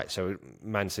very tight. So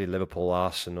Man City, Liverpool,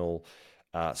 Arsenal,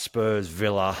 Spurs,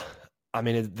 Villa. I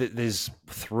mean, there's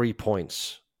 3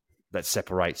 points that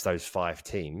separates those 5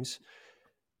 teams.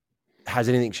 Has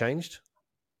anything changed?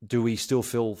 Do we still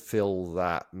feel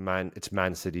that it's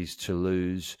Man City's to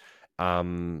lose?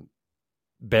 Bearing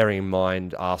in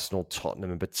mind Arsenal,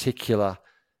 Tottenham in particular,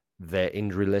 their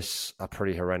injury lists are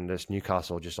pretty horrendous.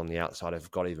 Newcastle, just on the outside, have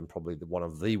got even probably one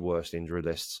of the worst injury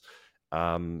lists.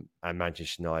 And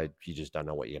Manchester United, you just don't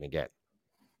know what you're going to get.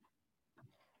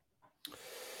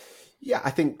 Yeah,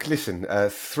 I think, listen,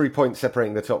 3 points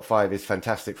separating the top 5 is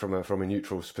fantastic from a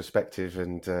neutral's perspective.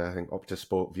 And I think Opta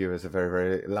Sport viewers are very,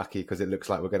 very lucky, because it looks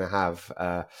like we're going to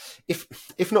have,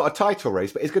 if not a title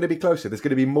race, but it's going to be closer. There's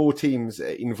going to be more teams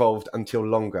involved until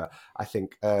longer. I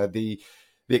think the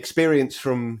experience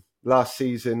from last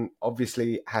season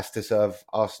obviously has to serve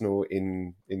Arsenal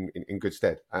in good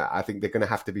stead. I think they're going to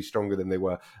have to be stronger than they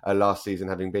were last season,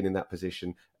 having been in that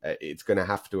position. It's going to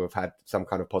have had some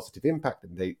kind of positive impact,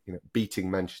 and beating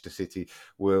Manchester City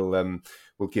will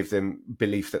give them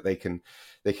belief that they can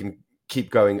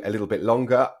keep going a little bit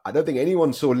longer. I don't think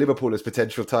anyone saw Liverpool as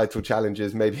potential title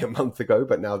challengers maybe a month ago,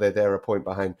 but now they're a point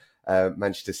behind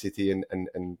Manchester City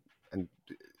and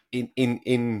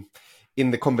in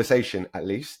the conversation, at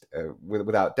least,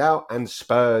 without doubt. And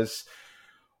Spurs,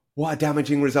 what a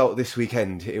damaging result this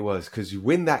weekend it was, because you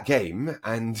win that game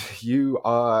and you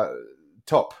are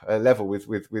top level with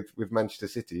Manchester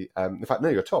City. In fact, no,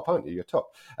 you're top, aren't you? You're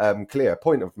top, clear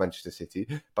point of Manchester City.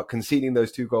 But conceding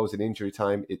those 2 goals in injury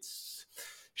time, it's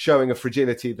showing a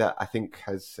fragility that I think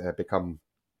has become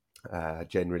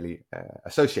generally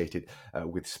associated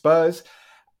with Spurs.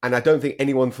 And I don't think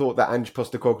anyone thought that Ange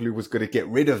Postecoglou was going to get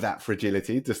rid of that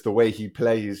fragility. Just the way he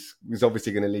plays was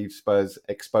obviously going to leave Spurs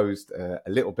exposed a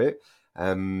little bit.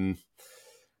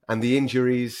 And the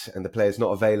injuries and the players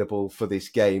not available for this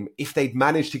game, if they'd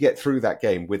managed to get through that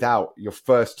game without your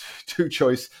first 2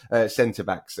 choice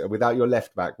centre-backs, without your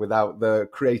left-back, without the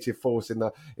creative force in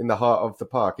the heart of the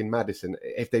park in Madison,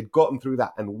 if they'd gotten through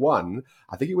that and won,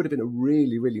 I think it would have been a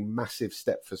really, really massive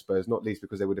step for Spurs, not least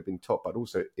because they would have been top, but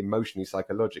also emotionally,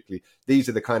 psychologically. These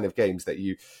are the kind of games that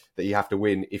you have to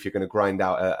win if you're going to grind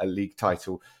out a league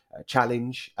title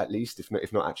challenge, at least,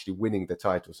 if not actually winning the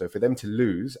title. So for them to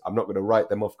lose, I'm not going to write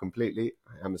them off completely.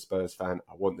 I am a Spurs fan.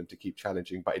 I want them to keep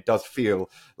challenging, but it does feel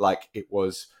like it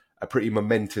was a pretty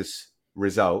momentous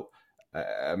result,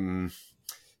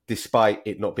 despite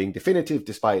it not being definitive,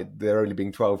 despite there only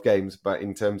being 12 games. But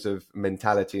in terms of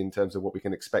mentality, in terms of what we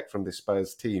can expect from this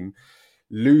Spurs team,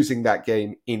 losing that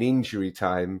game in injury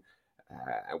time,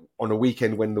 on a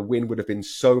weekend when the win would have been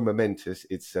so momentous,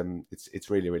 it's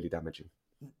really, really damaging.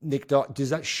 Nick, does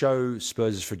that show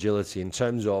Spurs' fragility in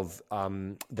terms of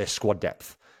their squad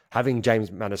depth? Having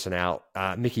James Maddison out,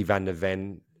 Mickey van der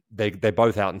Ven, they're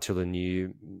both out until the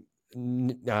new.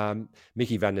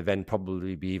 Mickey van der Ven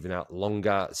probably be even out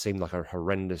longer. It seemed like a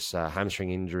horrendous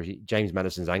hamstring injury. James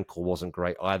Maddison's ankle wasn't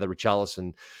great either.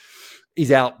 Richarlison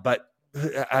is out, but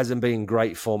hasn't been in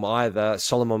great form either.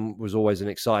 Solomon was always an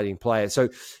exciting player. So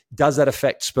does that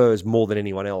affect Spurs more than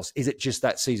anyone else? Is it just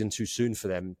that season too soon for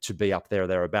them to be up there or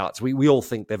thereabouts? We all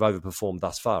think they've overperformed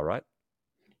thus far, right?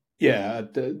 Yeah,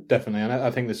 definitely. And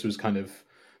I think this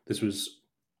was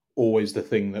always the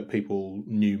thing that people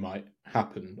knew might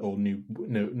happen, or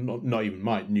not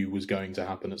even knew was going to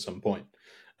happen at some point.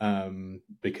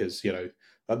 Because,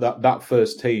 that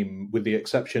first team, with the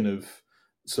exception of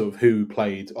sort of who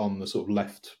played on the sort of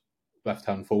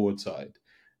left-hand forward side,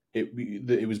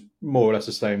 it was more or less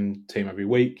the same team every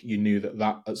week. You knew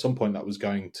that at some point that was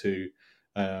going to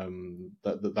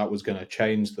that was going to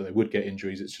change, that they would get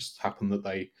injuries. It's just happened that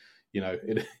they,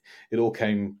 it all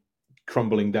came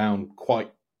crumbling down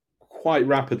quite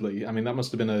rapidly. I mean, that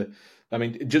must have been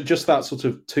just that sort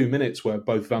of 2 minutes where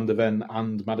both Van der Ven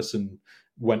and Maddison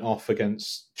went off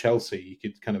against Chelsea. You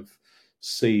could kind of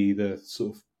see the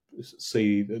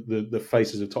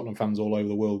faces of Tottenham fans all over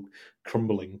the world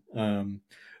crumbling.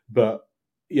 But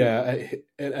yeah,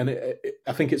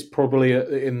 I think it's probably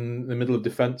in the middle of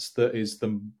defence that is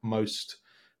the most.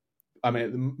 I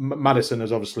mean, Maddison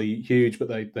is obviously huge, but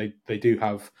they do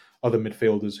have other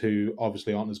midfielders who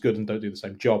obviously aren't as good and don't do the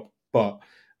same job. But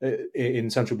in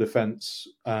central defence,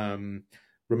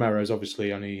 Romero is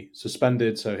obviously only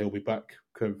suspended, so he'll be back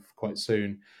quite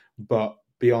soon. But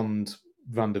beyond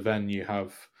Van der Ven, you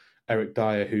have Eric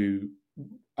Dyer, who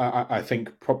I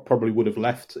think probably would have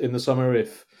left in the summer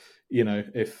if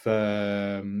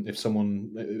there'd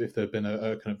been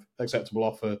a kind of acceptable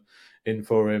offer in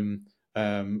for him.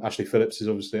 Ashley Phillips is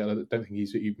obviously, I don't think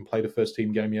he's even played a first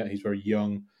team game yet. He's very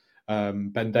young.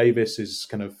 Ben Davis is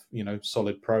kind of,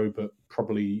 solid pro, but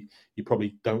you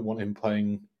probably don't want him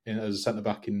playing as a centre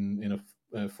back in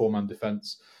a four-man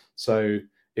defence. So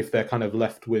if they're kind of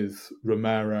left with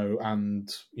Romero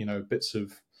and, bits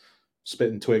of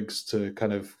spit and twigs to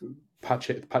kind of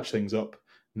patch things up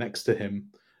next to him,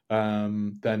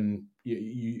 then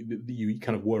you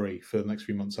kind of worry for the next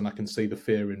few months. And I can see the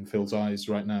fear in Phil's eyes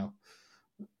right now.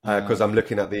 Because I'm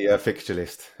looking at the fixture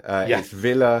list. It's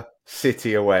Villa,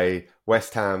 City away,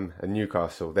 West Ham, and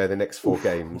Newcastle. They're the next four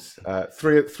games.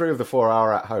 Three of the four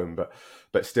are at home,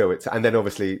 but still, and then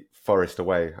obviously Forest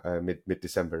away. Mid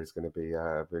December is going to be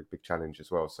a big challenge as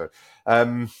well. So,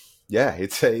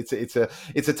 it's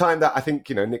a time that I think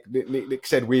Nick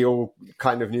said we all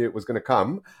kind of knew it was going to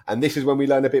come, and this is when we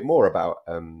learn a bit more about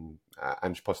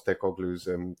Ange Postecoglou's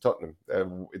Tottenham.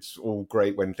 It's all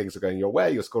great when things are going your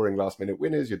way. You're scoring last-minute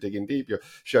winners. You're digging deep. You're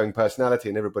showing personality,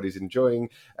 and everybody's enjoying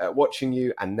watching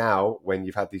you. And now, when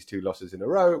you've had these two losses in a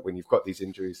row, when you've got these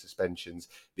injuries, suspensions,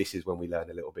 this is when we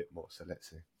learn a little bit more. So let's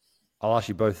see. I'll ask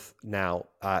you both now.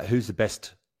 Who's the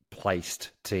best placed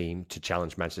team to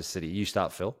challenge Manchester City? You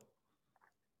start, Phil.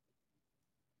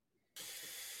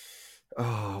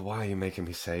 Oh, why are you making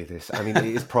me say this? I mean, it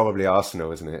is probably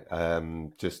Arsenal, isn't it?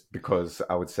 Just because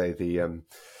I would say the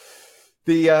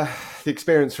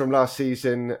experience from last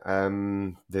season,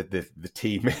 the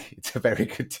team, it's a very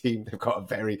good team. They've got a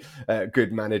very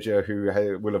good manager who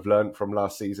will have learned from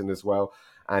last season as well.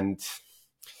 And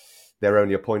they're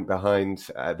only a point behind.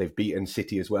 They've beaten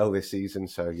City as well this season.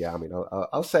 So, yeah, I mean,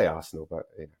 I'll say Arsenal, but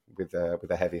with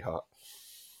a heavy heart.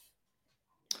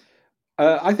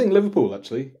 I think Liverpool,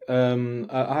 actually.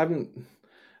 I haven't.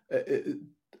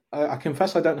 I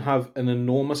confess I don't have an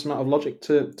enormous amount of logic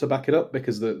to back it up,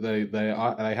 because they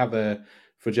have their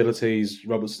fragilities.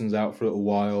 Robertson's out for a little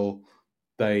while.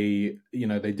 They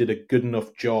did a good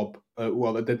enough job.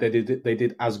 They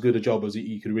did as good a job as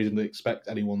you could reasonably expect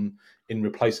anyone in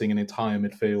replacing an entire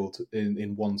midfield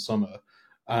in one summer.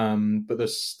 But there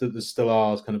still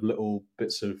are kind of little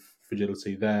bits of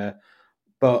fragility there.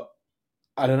 But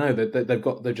I don't know.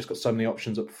 They've just got so many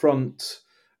options up front.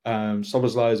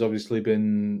 Szoboszlai has obviously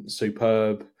been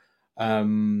superb.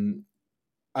 And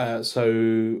I'm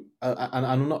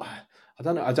not. I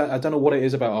don't know. I don't know what it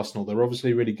is about Arsenal. They're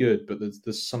obviously really good, but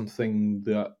there's something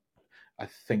that I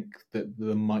think that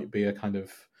there might be a kind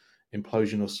of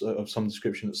implosion of some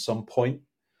description at some point.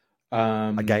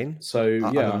 Again. So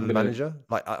yeah, the manager,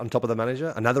 like on top of the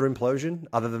manager, another implosion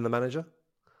other than the manager.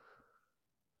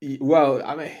 Well,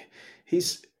 I mean,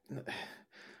 he's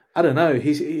I don't know.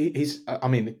 He's. I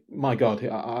mean, my God,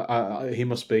 he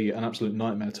must be an absolute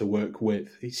nightmare to work with.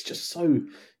 He's just so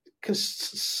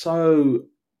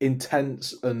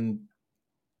intense and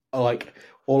like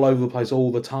all over the place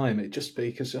all the time. It just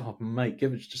because mate,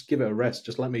 give it a rest.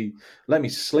 Just let me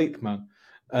sleep, man.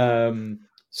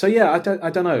 So yeah, I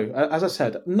don't know. As I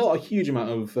said, not a huge amount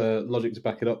of logic to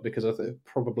back it up because I think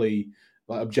probably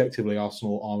objectively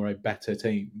Arsenal are a better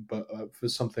team. But for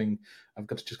something, I've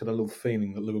just got a little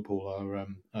feeling that Liverpool are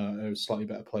a slightly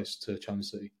better place to challenge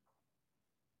City.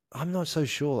 I'm not so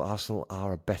sure Arsenal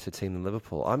are a better team than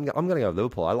Liverpool. I'm going to go with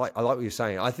Liverpool. I like what you're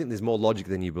saying. I think there's more logic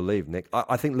than you believe, Nick.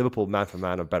 I think Liverpool, man for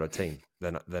man, are a better team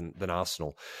than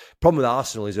Arsenal. Problem with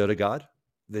Arsenal is Ødegaard.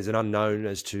 There's an unknown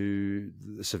as to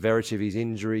the severity of his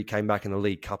injury. Came back in the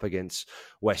League Cup against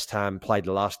West Ham, played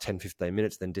the last 10, 15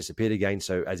 minutes, then disappeared again.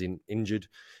 So as in injured,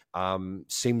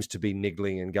 seems to be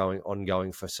niggling and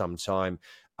ongoing for some time.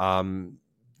 And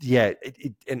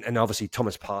obviously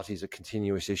Thomas Partey is a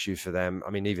continuous issue for them. I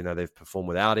mean, even though they've performed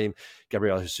without him,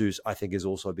 Gabriel Jesus, I think, is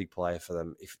also a big player for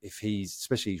them. If he's,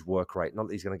 especially his work rate, not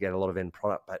that he's going to get a lot of end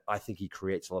product, but I think he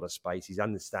creates a lot of space. His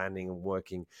understanding and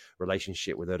working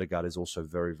relationship with Ødegaard is also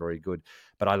very, very good.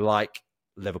 But I like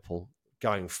Liverpool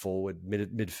going forward.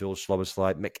 Midfield,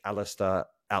 Szoboszlai, McAllister,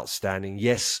 outstanding.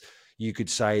 Yes, you could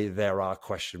say there are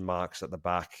question marks at the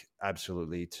back,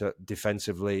 absolutely,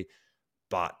 defensively,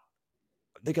 but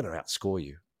they're going to outscore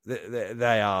you.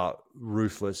 They are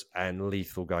ruthless and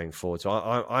lethal going forward. So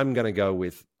I'm going to go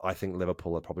with, I think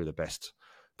Liverpool are probably the best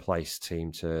placed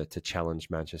team to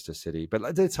challenge Manchester City. But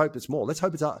let's hope it's more. Let's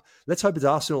hope it's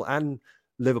Arsenal and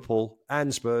Liverpool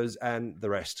and Spurs and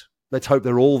the rest. Let's hope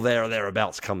they're all there or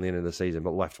thereabouts come the end of the season,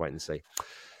 but we'll have to wait and see.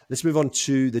 Let's move on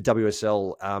to the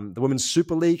WSL. The Women's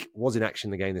Super League was in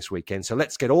action again this weekend. So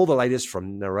let's get all the latest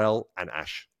from Narelle and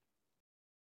Ash.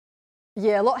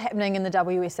 Yeah, a lot happening in the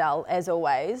WSL, as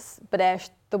always. But Ash,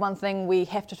 the one thing we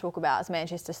have to talk about is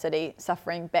Manchester City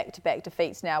suffering back-to-back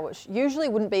defeats now, which usually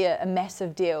wouldn't be a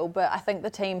massive deal, but I think the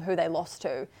team who they lost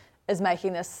to is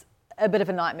making this a bit of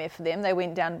a nightmare for them. They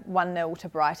went down 1-0 to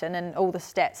Brighton, and all the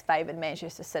stats favoured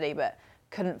Manchester City, but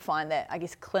couldn't find that,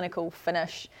 clinical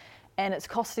finish. And it's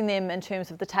costing them in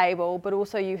terms of the table, but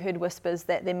also you heard whispers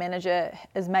that their manager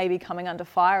is maybe coming under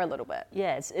fire a little bit.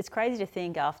 Yeah, it's crazy to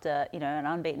think after, an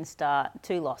unbeaten start,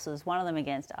 2 losses, one of them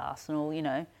against Arsenal,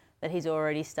 that he's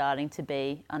already starting to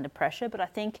be under pressure. But I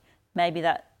think maybe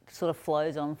that sort of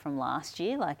flows on from last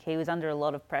year. Like, he was under a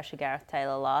lot of pressure, Gareth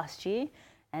Taylor, last year.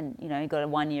 And, he got a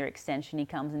 1-year extension. He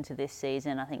comes into this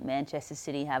season. I think Manchester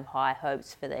City have high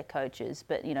hopes for their coaches.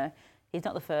 But, he's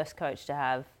not the first coach to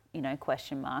have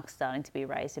question marks starting to be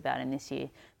raised about him this year.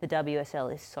 The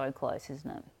WSL is so close, isn't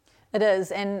it? It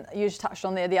is, and you just touched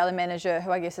on there, the other manager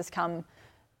who I guess has come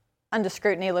under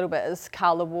scrutiny a little bit is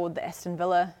Carla Ward, the Aston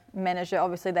Villa manager.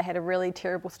 Obviously, they had a really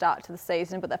terrible start to the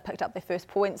season, but they've picked up their first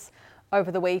points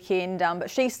over the weekend. But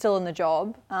she's still in the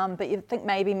job. But you think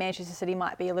maybe Manchester City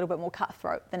might be a little bit more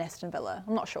cutthroat than Aston Villa?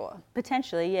 I'm not sure.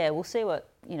 Potentially, yeah. We'll see what,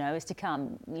 is to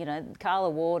come. Carla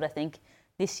Ward, I think,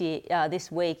 this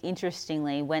week,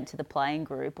 interestingly, went to the playing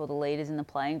group or the leaders in the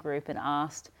playing group and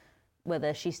asked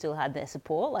whether she still had their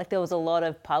support. Like, there was a lot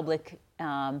of public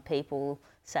people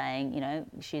saying,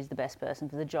 she's the best person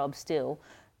for the job still.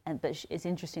 But it's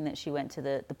interesting that she went to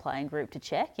the playing group to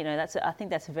check. I think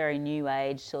that's a very new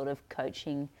age sort of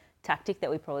coaching tactic that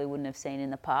we probably wouldn't have seen in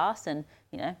the past. And,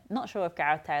 not sure if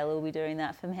Gareth Taylor will be doing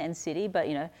that for Man City, but,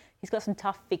 he's got some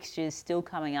tough fixtures still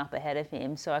coming up ahead of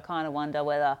him. So I kind of wonder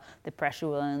whether the pressure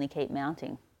will only keep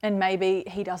mounting. And maybe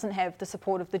he doesn't have the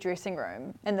support of the dressing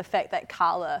room, and the fact that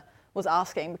Carla was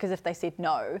asking, because if they said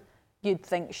no, you'd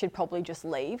think she'd probably just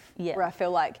leave. Yeah. Where I feel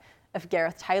like if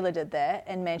Gareth Taylor did that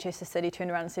and Manchester City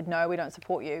turned around and said, no, we don't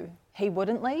support you, he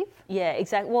wouldn't leave? Yeah,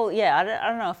 exactly. Well, yeah, I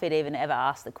don't know if he'd even ever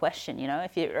ask the question,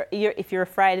 If you're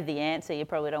afraid of the answer, you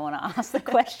probably don't want to ask the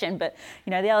question. But,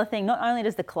 the other thing, not only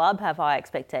does the club have high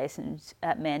expectations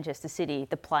at Manchester City,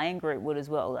 the playing group would as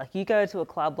well. Like, you go to a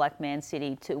club like Man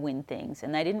City to win things,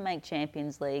 and they didn't make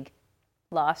Champions League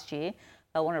last year.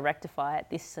 They want to rectify it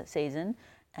this season.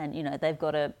 And, they've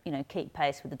got to, keep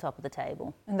pace with the top of the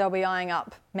table. And they'll be eyeing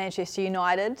up Manchester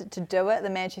United to do it. The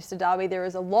Manchester Derby, there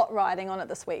is a lot riding on it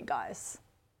this week, guys.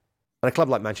 At a club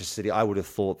like Manchester City, I would have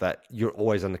thought that you're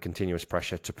always under continuous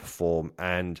pressure to perform.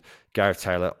 And Gareth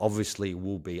Taylor obviously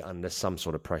will be under some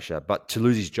sort of pressure. But to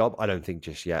lose his job, I don't think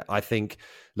just yet. I think,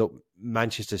 look,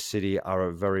 Manchester City are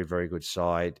a very, very good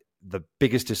side. The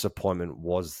biggest disappointment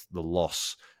was the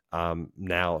loss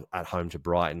now at home to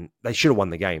Brighton. They should have won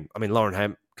the game. I mean, Lauren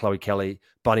Hemp, Chloe Kelly,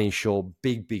 Bunny Shaw,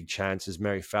 big chances.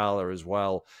 Mary Fowler as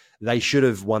well. They should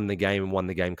have won the game and won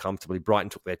the game comfortably. Brighton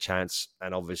took their chance,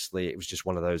 and obviously it was just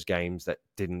one of those games that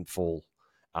didn't fall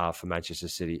for Manchester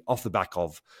City off the back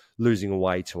of losing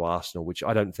away to Arsenal, which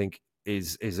I don't think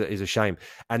is a shame.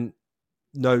 And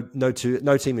no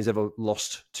team has ever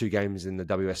lost 2 games in the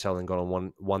WSL and gone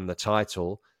on won the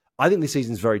title. I think this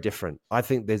season's very different. I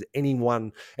think there's any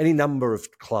number of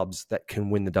clubs that can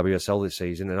win the WSL this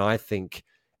season, and I think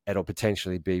it'll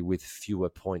potentially be with fewer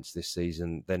points this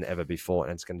season than ever before,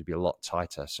 and it's going to be a lot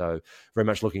tighter. So very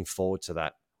much looking forward to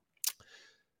that.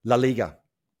 La Liga.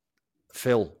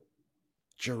 Phil,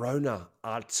 Girona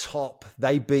are top.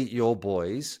 They beat your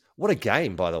boys. What a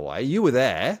game, by the way. You were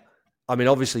there. I mean,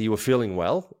 obviously you were feeling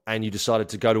well and you decided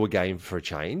to go to a game for a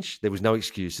change. There was no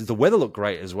excuses. The weather looked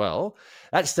great as well.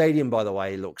 That stadium, by the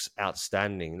way, looks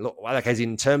outstanding. Look, like as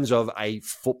in terms of a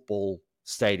football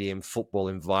stadium, football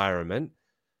environment,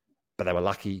 but they were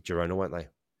lucky, Girona, weren't they?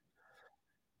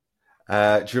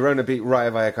 Girona beat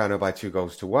Rayo Vallecano by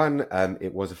 2-1.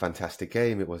 It was a fantastic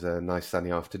game. It was a nice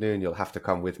sunny afternoon. You'll have to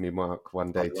come with me, Mark,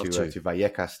 one day to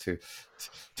Vallecas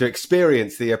to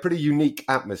experience the pretty unique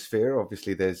atmosphere.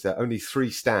 Obviously, there's only 3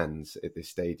 stands at this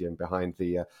stadium behind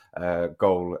the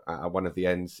goal at one of the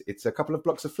ends. It's a couple of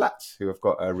blocks of flats who have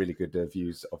got really good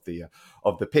views of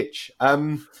the pitch.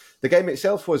 The game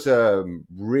itself was a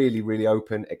really, really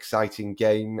open, exciting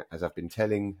game, as I've been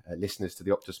telling listeners to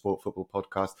the Optasport Football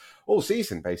Podcast all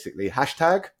season, basically.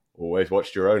 Hashtag always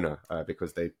watch Girona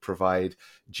because they provide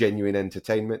genuine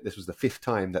entertainment. This was the 5th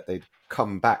time that they'd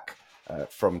come back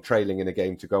from trailing in a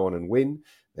game to go on and win.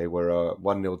 They were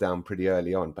 1-0 down pretty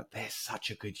early on, but they're such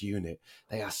a good unit.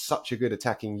 They are such a good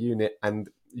attacking unit, and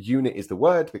unit is the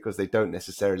word because they don't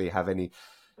necessarily have any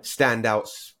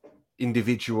standouts,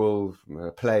 individual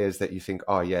players that you think,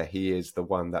 oh yeah, he is the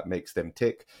one that makes them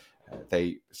tick.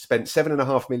 They spent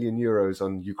 7.5 million euros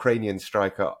on Ukrainian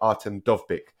striker Artem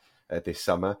Dovbyk this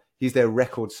summer. He's their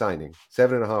record signing,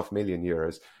 7.5 million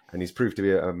euros, and he's proved to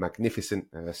be a magnificent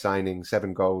signing.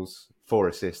 7 goals, 4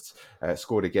 assists,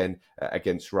 scored again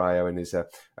against Rayo, and is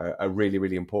a really,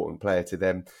 really important player to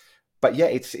them. But yeah,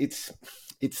 it's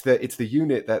the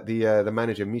unit that the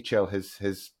manager Michel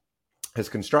has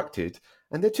constructed.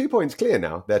 And they're 2 points clear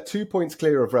now. They're 2 points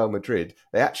clear of Real Madrid.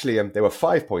 They actually they were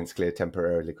 5 points clear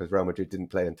temporarily because Real Madrid didn't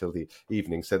play until the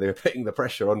evening, so they were putting the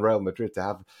pressure on Real Madrid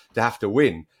to have to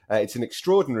win. It's an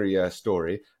extraordinary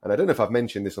story, and I don't know if I've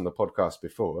mentioned this on the podcast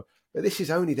before, but this is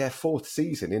only their 4th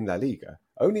season in La Liga.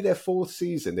 Only their 4th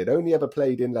season. They'd only ever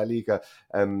played in La Liga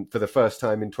for the first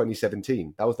time in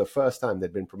 2017. That was the first time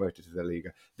they'd been promoted to La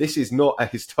Liga. This is not a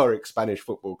historic Spanish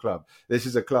football club. This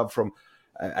is a club from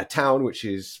a town which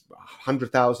is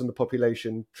 100,000 the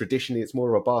population. Traditionally, it's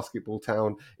more of a basketball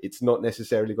town. It's not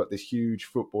necessarily got this huge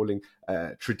footballing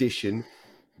tradition.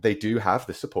 They do have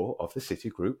the support of the City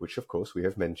Group, which, of course, we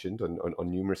have mentioned on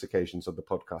numerous occasions on the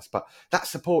podcast. But that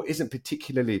support isn't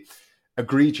particularly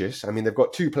egregious. I mean, they've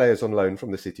got 2 players on loan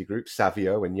from the City Group,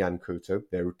 Savio and Jan Couto.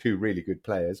 They're 2 really good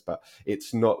players, but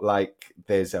it's not like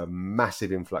there's a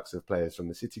massive influx of players from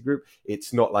the City Group.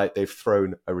 It's not like they've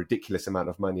thrown a ridiculous amount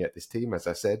of money at this team. As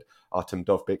I said, Artem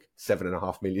Dovbyk,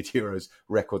 7.5 million euros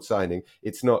record signing.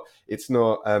 It's not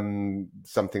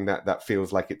something that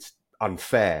feels like it's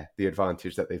unfair, the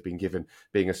advantage that they've been given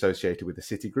being associated with the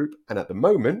City Group. And at the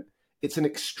moment, it's an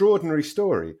extraordinary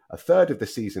story. A third of the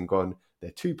season gone. They're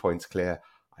 2 points clear.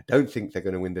 I don't think they're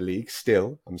going to win the league.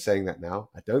 Still, I'm saying that now.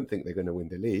 I don't think they're going to win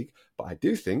the league, but I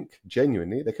do think,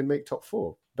 genuinely, they can make top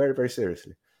 4. Very, very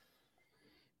seriously.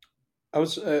 I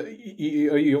was.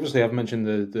 You obviously have mentioned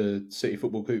the City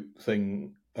Football Group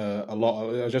thing a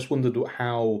lot. I just wondered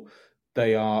how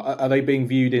they are. Are they being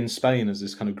viewed in Spain as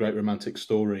this kind of great romantic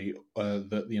story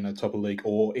that top of league,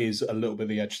 or is a little bit of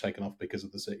the edge taken off because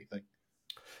of the City thing?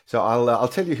 So I'll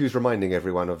tell you who's reminding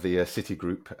everyone of the City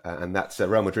Group, and that's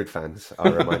Real Madrid fans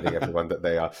are reminding everyone that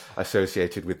they are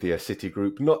associated with the City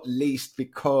Group, not least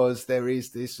because there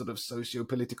is this sort of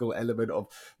socio-political element of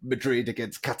Madrid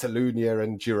against Catalonia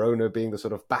and Girona being the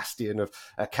sort of bastion of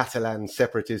Catalan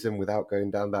separatism. Without going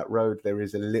down that road, there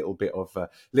is a little bit of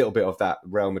that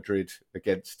Real Madrid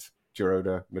against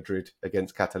Girona, Madrid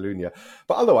against Catalonia.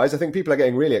 But otherwise, I think people are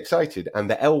getting really excited, and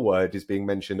the L word is being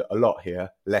mentioned a lot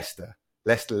here, Leicester.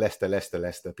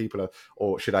 Leicester. People are,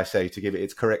 or should I say, to give it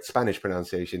its correct Spanish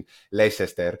pronunciation,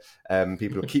 Leicester.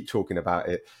 People keep talking about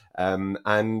it.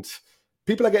 And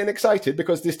people are getting excited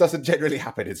because this doesn't generally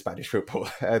happen in Spanish football.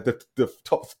 The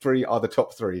top three are the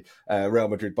top three: Real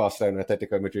Madrid, Barcelona,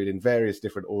 Atletico Madrid, in various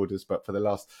different orders. But for the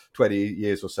last 20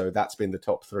 years or so, that's been the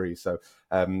top three. So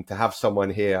to have someone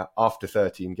here after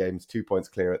 13 games, 2 points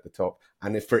clear at the top,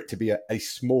 and for it to be a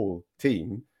small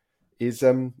team is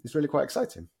really quite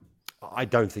exciting. I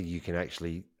don't think you can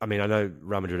actually. I mean, I know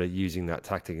Real Madrid are using that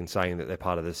tactic and saying that they're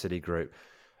part of the City group,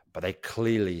 but they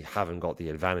clearly haven't got the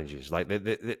advantages. Like,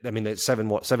 I mean, it's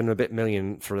seven and a bit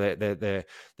million for their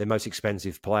most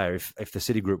expensive player. If the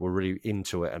City group were really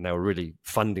into it and they were really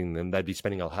funding them, they'd be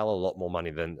spending a hell of a lot more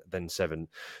money than seven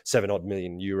odd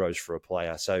million euros for a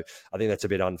player. So I think that's a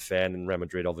bit unfair. And Real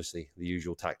Madrid, obviously, the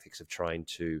usual tactics of trying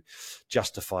to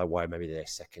justify why maybe they're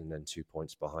second and 2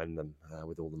 points behind them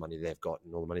with all the money they've got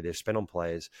and all the money they've spent on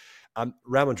players.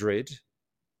 Real Madrid,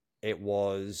 it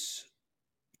was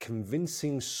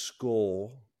convincing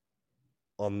score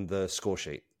on the score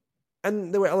sheet.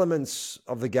 And there were elements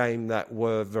of the game that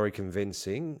were very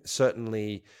convincing.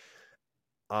 Certainly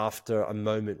after a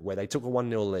moment where they took a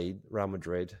 1-0 lead, Real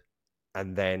Madrid,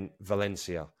 and then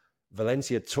Valencia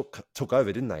took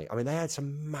over, didn't they? I mean, they had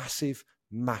some massive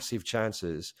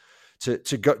chances to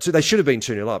go to. They should have been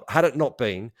 2-0 up. Had it not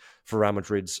been for Real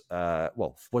Madrid's,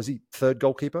 was he third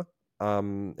goalkeeper?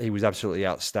 He was absolutely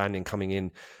outstanding coming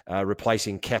in,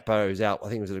 replacing Kepa, who's out. I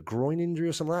think it was a groin injury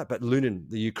or something like that. But Lunin,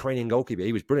 the Ukrainian goalkeeper,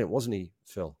 he was brilliant, wasn't he,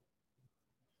 Phil?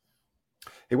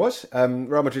 He was.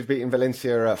 Real Madrid beating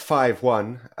Valencia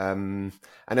 5-1. And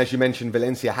as you mentioned,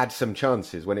 Valencia had some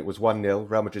chances when it was 1-0.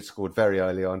 Real Madrid scored very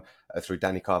early on through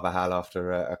Dani Carvajal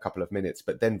after a couple of minutes.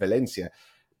 But then Valencia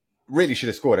really should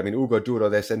have scored. I mean, Hugo Duro,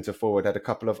 their centre-forward, had a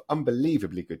couple of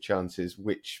unbelievably good chances,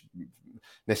 which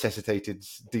necessitated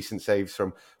decent saves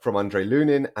from Andre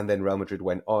Lunin, and then Real Madrid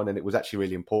went on, and it was actually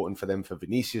really important for them, for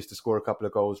Vinicius to score a couple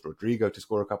of goals, Rodrigo to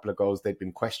score a couple of goals. They'd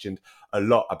been questioned a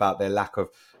lot about their lack of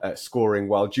scoring,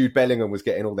 while Jude Bellingham was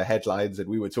getting all the headlines, and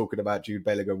we were talking about Jude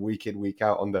Bellingham week in, week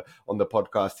out on the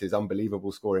podcast, his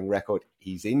unbelievable scoring record.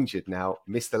 He's injured now,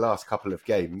 missed the last couple of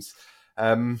games,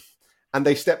 and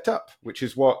they stepped up, which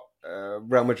is what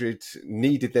Real Madrid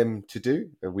needed them to do.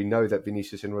 We know that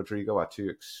Vinicius and Rodrigo are two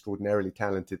extraordinarily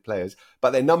talented players, but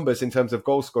their numbers in terms of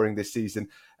goal scoring this season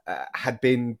had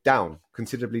been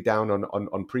considerably down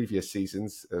on previous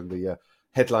seasons. The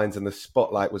headlines and the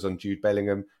spotlight was on Jude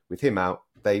Bellingham. With him out,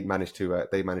 they managed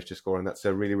to score, and that's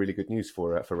really, really good news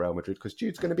for Real Madrid, because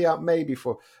Jude's going to be out maybe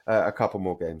for a couple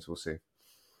more games. We'll see.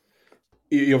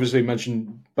 You obviously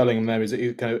mentioned Bellingham there. Is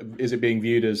it being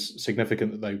viewed as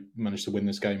significant that they managed to win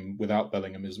this game without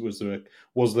Bellingham?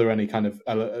 Was there any kind of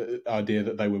idea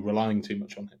that they were relying too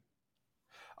much on him?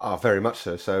 Oh, very much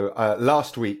so. So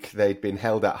last week they'd been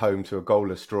held at home to a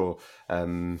goalless draw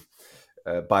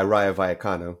by Rayo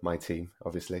Vallecano, my team,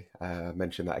 obviously.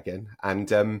 Mention that again.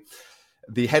 And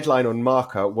the headline on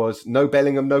Marca was "No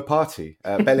Bellingham, no party."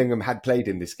 Bellingham had played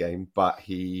in this game, but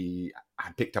he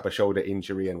had picked up a shoulder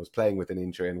injury and was playing with an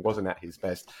injury and wasn't at his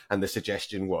best. And the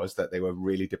suggestion was that they were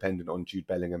really dependent on Jude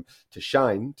Bellingham to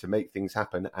shine, to make things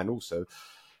happen, and also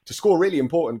to score really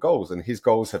important goals. And his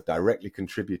goals have directly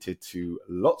contributed to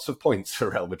lots of points for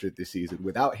Real Madrid this season.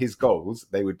 Without his goals,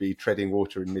 they would be treading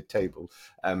water in mid-table.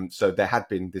 So there had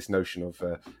been this notion of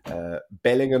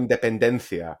Bellingham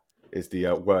dependencia, is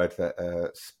the word that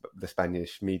the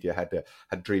Spanish media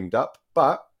had dreamed up.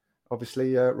 But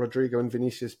obviously, Rodrigo and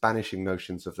Vinicius banishing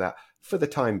notions of that for the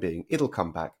time being. It'll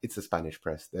come back. It's the Spanish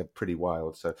press. They're pretty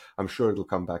wild. So I'm sure it'll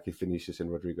come back if Vinicius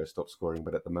and Rodrigo stop scoring.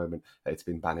 But at the moment, it's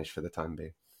been banished for the time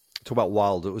being. Talk about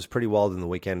wild. It was pretty wild in the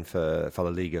weekend for La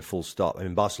Liga, full stop. I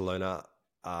mean, Barcelona,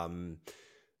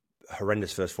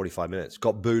 horrendous first 45 minutes.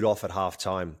 Got booed off at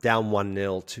half-time. Down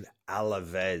 1-0 to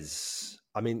Alaves.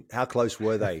 I mean, how close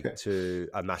were they to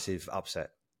a massive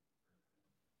upset?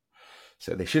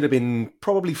 So they should have been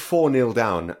probably 4-0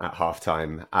 down at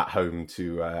halftime at home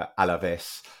to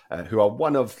Alaves, who are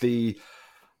one of the,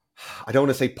 I don't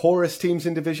want to say poorest teams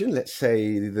in division, let's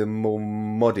say the more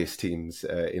modest teams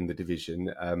in the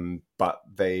division. But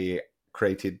they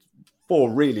created four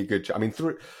really good,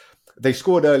 they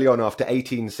scored early on after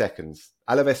 18 seconds.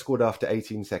 Alaves scored after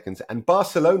 18 seconds, and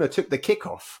Barcelona took the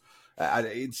kickoff.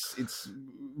 It's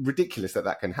ridiculous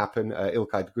that can happen.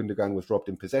 İlkay Gundogan was robbed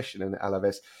in possession, and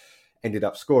Alaves ended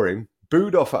up scoring.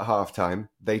 Booed off at halftime.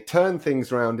 They turned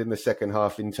things around in the second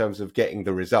half in terms of getting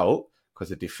the result,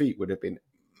 because a defeat would have been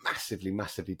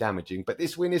massively damaging. But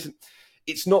this win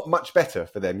it's not much better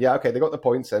for them. Yeah, okay, they got the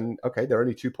points, and okay, they're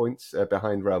only 2 points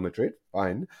behind Real Madrid.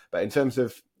 Fine. But in terms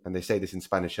of, and they say this in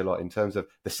Spanish a lot, in terms of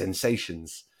the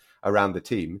sensations around the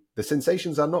team, the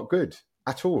sensations are not good.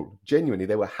 at all. Genuinely,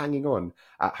 they were hanging on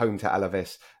at home to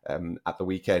Alaves at the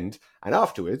weekend. And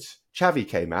afterwards, Xavi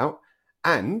came out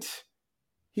and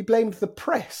he blamed the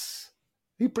press.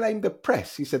 He blamed the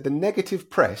press. He said the negative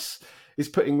press is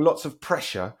putting lots of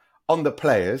pressure on the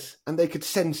players and they could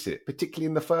sense it, particularly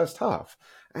in the first half.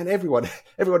 And everyone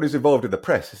who's involved in the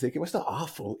press is thinking, well, it's not our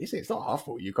fault, is it? It's not our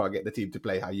fault you can't get the team to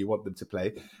play how you want them to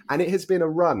play. And it has been a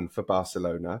run for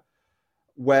Barcelona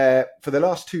where for the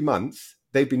last 2 months,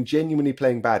 they've been genuinely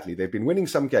playing badly. They've been winning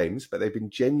some games, but they've been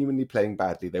genuinely playing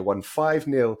badly. They won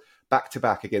 5-0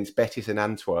 back-to-back against Betis and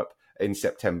Antwerp in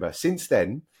September. Since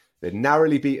then, they've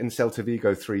narrowly beaten Celta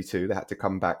Vigo 3-2. They had to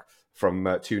come back from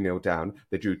 2-0 down.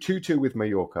 They drew 2-2 with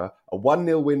Mallorca, a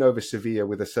 1-0 win over Sevilla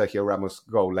with a Sergio Ramos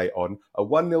goal late on, a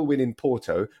 1-0 win in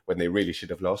Porto when they really should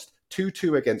have lost,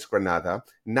 2-2 against Granada,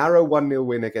 narrow 1-0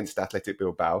 win against Athletic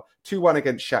Bilbao, 2-1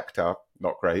 against Shakhtar,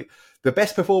 not great. The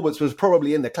best performance was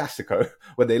probably in the Clásico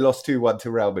when they lost 2-1 to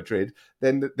Real Madrid.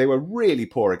 Then they were really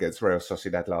poor against Real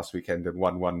Sociedad last weekend and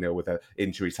won 1-0 with an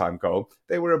injury time goal.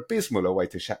 They were abysmal away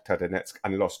to Shakhtar Donetsk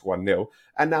and lost 1-0.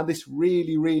 And now this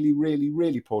really, really, really,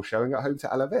 really poor showing at home to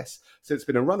Alaves. So it's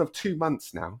been a run of 2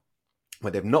 months now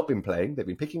where they've not been playing. They've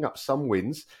been picking up some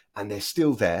wins and they're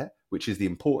still there, which is the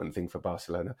important thing for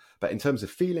Barcelona. But in terms of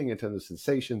feeling, in terms of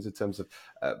sensations, in terms of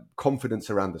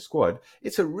confidence around the squad,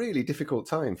 it's a really difficult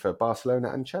time for Barcelona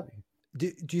and Xavi.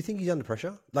 Do you think he's under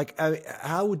pressure? Like,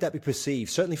 how would that be perceived,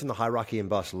 certainly from the hierarchy in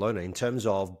Barcelona, in terms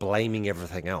of blaming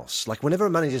everything else? Like, whenever a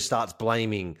manager starts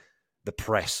blaming the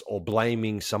press or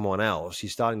blaming someone else, you're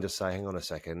starting to say, hang on a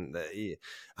second,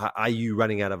 are you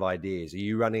running out of ideas? Are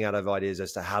you running out of ideas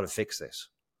as to how to fix this?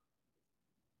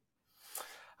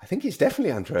 I think he's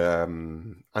definitely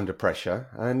under pressure,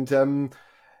 and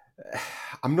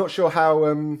I'm not sure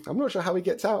how he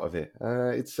gets out of it.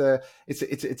 It's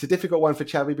a difficult one for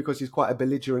Xavi because he's quite a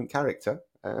belligerent character.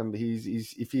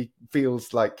 He's if he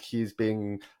feels like he's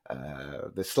being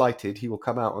slighted, he will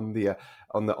come out on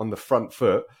the front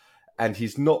foot. And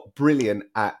he's not brilliant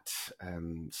at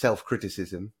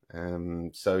self-criticism,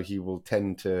 so he will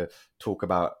tend to talk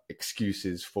about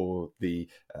excuses for the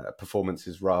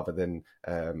performances rather than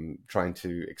trying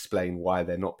to explain why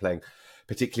they're not playing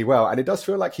particularly well. And it does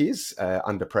feel like he is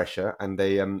under pressure. And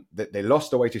they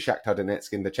lost away to Shakhtar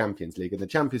Donetsk in the Champions League, and the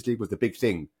Champions League was the big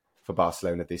thing for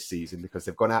Barcelona this season because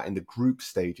they've gone out in the group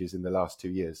stages in the last 2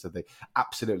 years, so they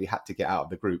absolutely had to get out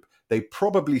of the group. They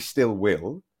probably still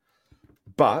will.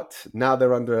 But now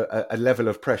they're under a level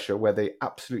of pressure where they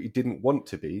absolutely didn't want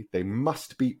to be. They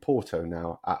must beat Porto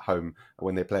now at home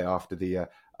when they play after the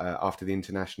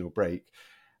international break.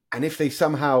 And if they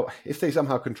somehow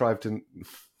contrive to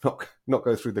not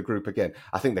go through the group again,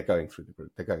 I think they're going through the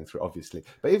group. They're going through, obviously.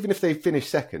 But even if they finish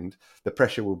second, the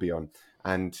pressure will be on.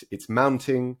 And it's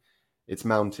mounting,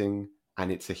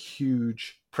 and it's a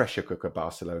huge pressure cooker,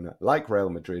 Barcelona. Like Real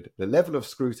Madrid, the level of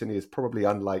scrutiny is probably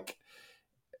unlike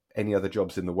any other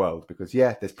jobs in the world because,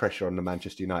 there's pressure on the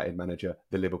Manchester United manager,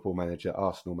 the Liverpool manager,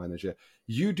 Arsenal manager.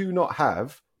 You do not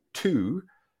have 2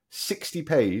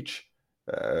 60-page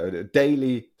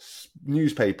daily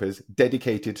newspapers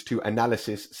dedicated to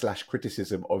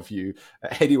analysis/criticism of you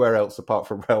anywhere else apart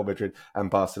from Real Madrid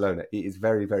and Barcelona. It is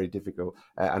very, very difficult.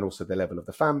 And also the level of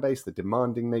the fan base, the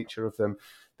demanding nature of them.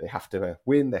 They have to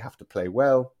win. They have to play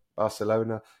well,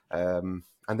 Barcelona. And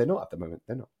they're not at the moment.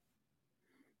 They're not.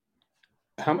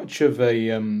 How much of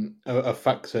a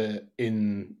factor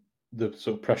in the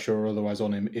sort of pressure or otherwise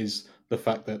on him is the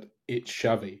fact that it's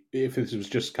Xavi? If this was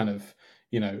just kind of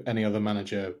any other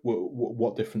manager,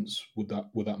 what difference would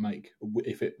that make,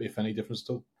 if any difference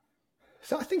at all?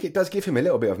 So I think it does give him a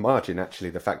little bit of margin, actually,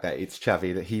 the fact that it's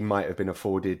Xavi, that he might have been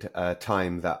afforded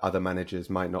time that other managers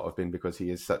might not have been because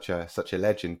he is such a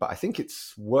legend. But I think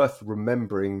it's worth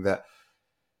remembering that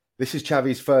this is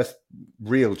Xavi's first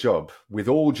real job. With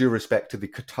all due respect to the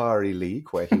Qatari League,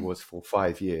 where he was for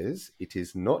 5 years, it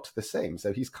is not the same.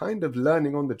 So he's kind of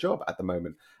learning on the job at the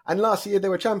moment. And last year, they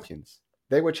were champions.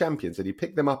 And he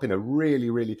picked them up in a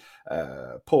really, really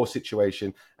poor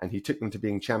situation, and he took them to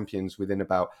being champions within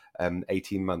about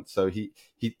 18 months. So he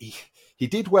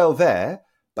did well there,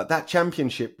 but that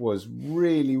championship was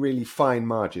really, really fine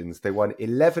margins. They won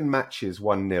 11 matches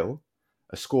 1-0.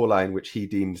 A scoreline which he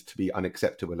deemed to be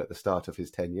unacceptable at the start of his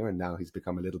tenure, and now he's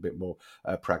become a little bit more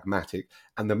pragmatic.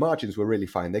 And the margins were really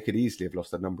fine. They could easily have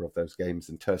lost a number of those games,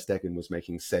 and Ter Stegen was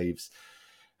making saves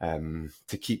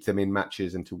to keep them in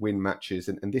matches and to win matches.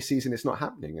 And this season, it's not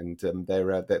happening, and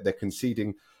they're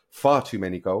conceding far too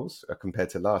many goals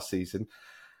compared to last season.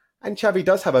 And Xavi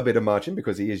does have a bit of margin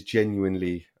because he is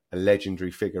genuinely a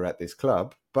legendary figure at this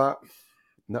club, but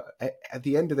No, at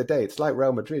the end of the day, it's like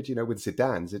Real Madrid, with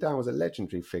Zidane. Zidane was a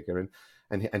legendary figure,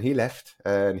 and he left,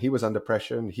 and he was under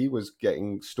pressure, and he was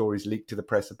getting stories leaked to the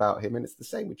press about him. And it's the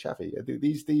same with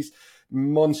Xavi. These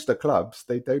monster clubs,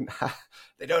 they don't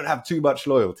have too much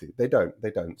loyalty. They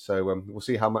don't. So we'll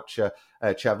see how much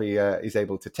Xavi is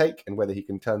able to take, and whether he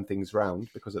can turn things round.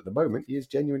 Because at the moment, he is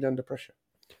genuinely under pressure.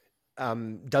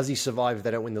 Does he survive if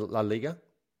they don't win the La Liga?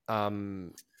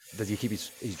 Does he keep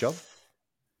his job?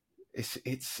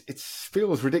 It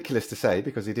feels ridiculous to say,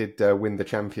 because he did win the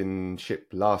championship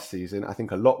last season. I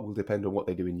think a lot will depend on what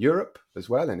they do in Europe as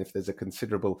well, and if there's a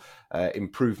considerable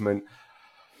improvement,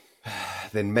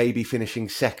 then maybe finishing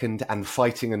second and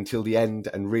fighting until the end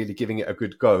and really giving it a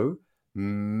good go,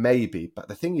 maybe. But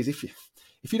the thing is, if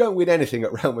you don't win anything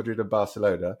at Real Madrid and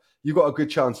Barcelona, you've got a good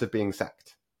chance of being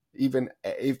sacked. Even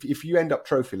if you end up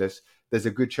trophyless, there's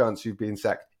a good chance you've been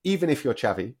sacked. Even if you're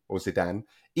Xavi or Zidane,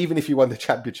 even if you won the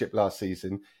championship last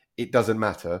season, it doesn't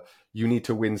matter. You need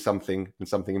to win something, and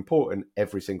something important,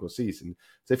 every single season.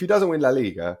 So if he doesn't win La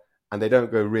Liga and they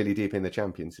don't go really deep in the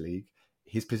Champions League,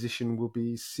 his position will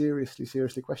be seriously,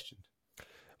 seriously questioned.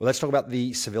 Well, let's talk about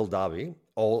the Seville derby,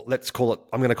 or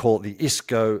I'm going to call it the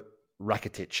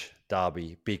Isco-Rakitic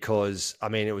derby, because,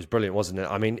 it was brilliant, wasn't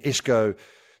it? Isco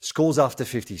scores after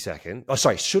 50 seconds. Oh,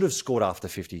 sorry, should have scored after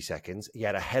 50 seconds. He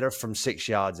had a header from 6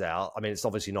 yards out. It's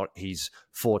obviously not his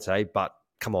forte, but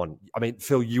come on.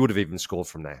 Phil, you would have even scored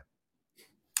from there.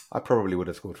 I probably would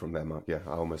have scored from there, Mark. Yeah,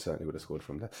 I almost certainly would have scored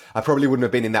from there. I probably wouldn't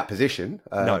have been in that position,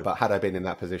 no. But had I been in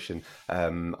that position,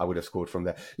 I would have scored from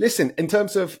there. Listen, in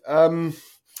terms of a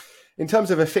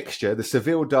fixture, the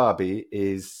Seville derby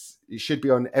it should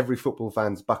be on every football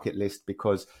fan's bucket list,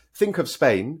 because think of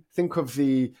Spain, think of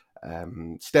the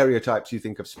stereotypes you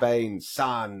think of Spain: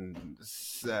 sun,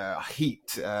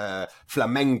 heat,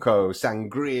 flamenco,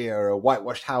 sangria,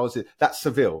 whitewashed houses. That's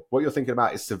Seville. What you're thinking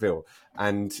about is Seville,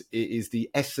 and it is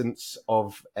the essence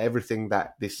of everything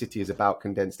that this city is about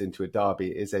condensed into a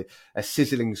derby. It is a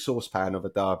sizzling saucepan of a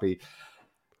derby.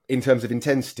 In terms of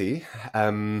intensity,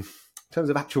 in terms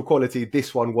of actual quality,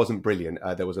 this one wasn't brilliant.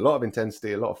 There was a lot of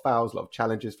intensity, a lot of fouls, a lot of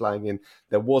challenges flying in.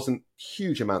 There wasn't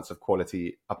huge amounts of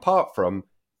quality, apart from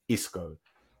Isco,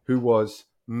 who was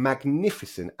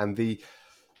magnificent. And the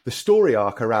story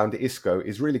arc around Isco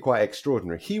is really quite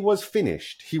extraordinary. He was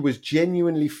finished. He was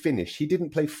genuinely finished. He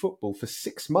didn't play football for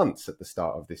 6 months at the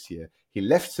start of this year. He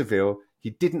left Seville. He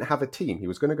didn't have a team. He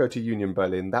was going to go to Union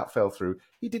Berlin. That fell through.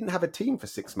 He didn't have a team for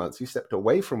 6 months. He stepped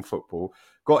away from football,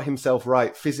 got himself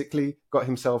right physically, got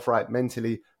himself right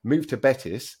mentally, moved to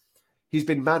Betis. He's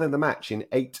been man of the match in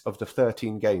 8 of the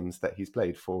 13 games that he's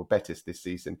played for Betis this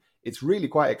season. It's really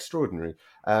quite extraordinary.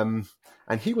 And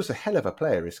he was a hell of a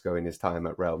player, Isco, in his time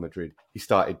at Real Madrid. He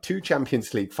started 2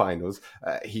 Champions League finals.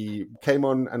 He came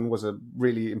on and was a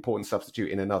really important substitute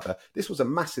in another. This was a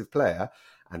massive player.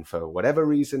 And for whatever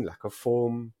reason, lack of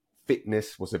form,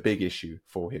 fitness was a big issue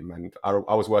for him. And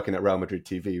I was working at Real Madrid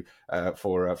TV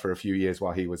for a few years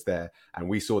while he was there. And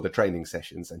we saw the training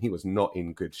sessions, and he was not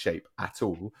in good shape at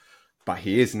all. But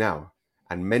he is now,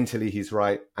 and mentally he's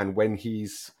right. And when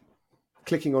he's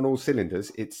clicking on all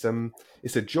cylinders, it's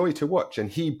a joy to watch. And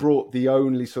he brought the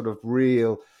only sort of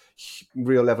real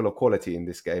level of quality in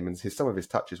this game, and some of his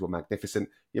touches were magnificent.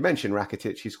 You mentioned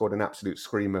Rakitic; he scored an absolute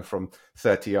screamer from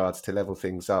 30 yards to level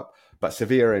things up. But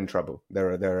Sevilla are in trouble.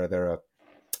 They're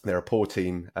a poor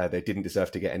team. They didn't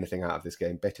deserve to get anything out of this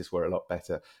game. Betis were a lot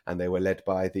better, and they were led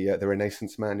by the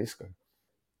Renaissance man Isco.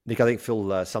 Nick, I think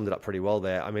Phil summed it up pretty well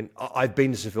there. I've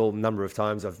been to Seville a number of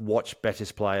times. I've watched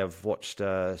Betis play. I've watched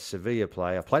Sevilla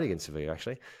play. I've played against Sevilla,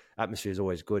 actually. Atmosphere is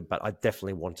always good, but I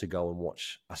definitely want to go and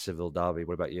watch a Seville derby.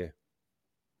 What about you?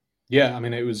 Yeah,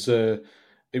 it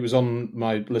was on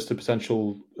my list of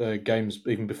potential games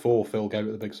even before Phil gave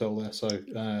it the big soul there. So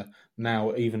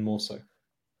now even more so.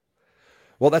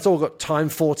 Well, that's all we've got time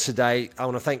for today. I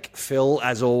want to thank Phil,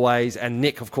 as always, and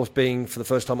Nick, of course, being for the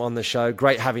first time on the show.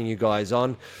 Great having you guys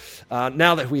on.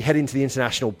 Now that we head into the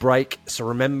international break, so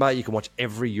remember, you can watch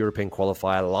every European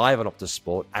qualifier live on Optus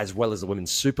Sport, as well as the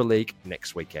Women's Super League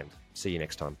next weekend. See you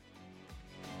next time.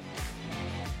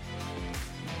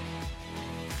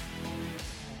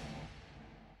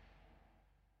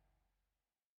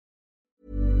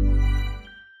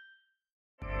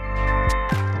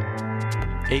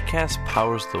 Acast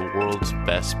powers the world's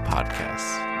best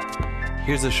podcasts.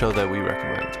 Here's a show that we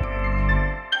recommend.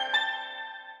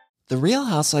 The Real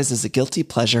Housewives is a guilty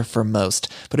pleasure for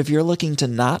most, but if you're looking to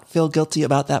not feel guilty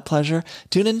about that pleasure,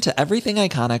 tune in to Everything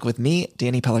Iconic with me,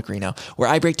 Danny Pellegrino, where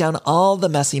I break down all the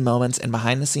messy moments and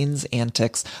behind-the-scenes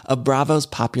antics of Bravo's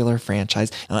popular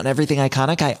franchise. And on Everything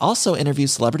Iconic, I also interview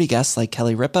celebrity guests like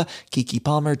Kelly Ripa, Keke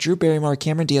Palmer, Drew Barrymore,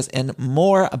 Cameron Diaz, and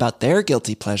more about their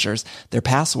guilty pleasures, their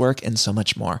past work, and so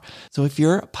much more. So if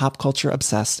you're pop culture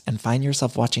obsessed and find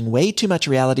yourself watching way too much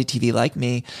reality TV like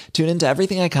me, tune into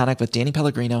Everything Iconic with Danny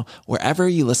Pellegrino wherever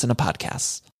you listen to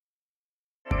podcasts.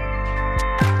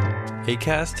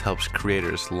 Acast helps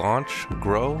creators launch,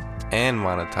 grow, and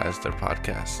monetize their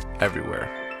podcasts everywhere.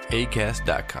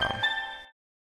 Acast.com.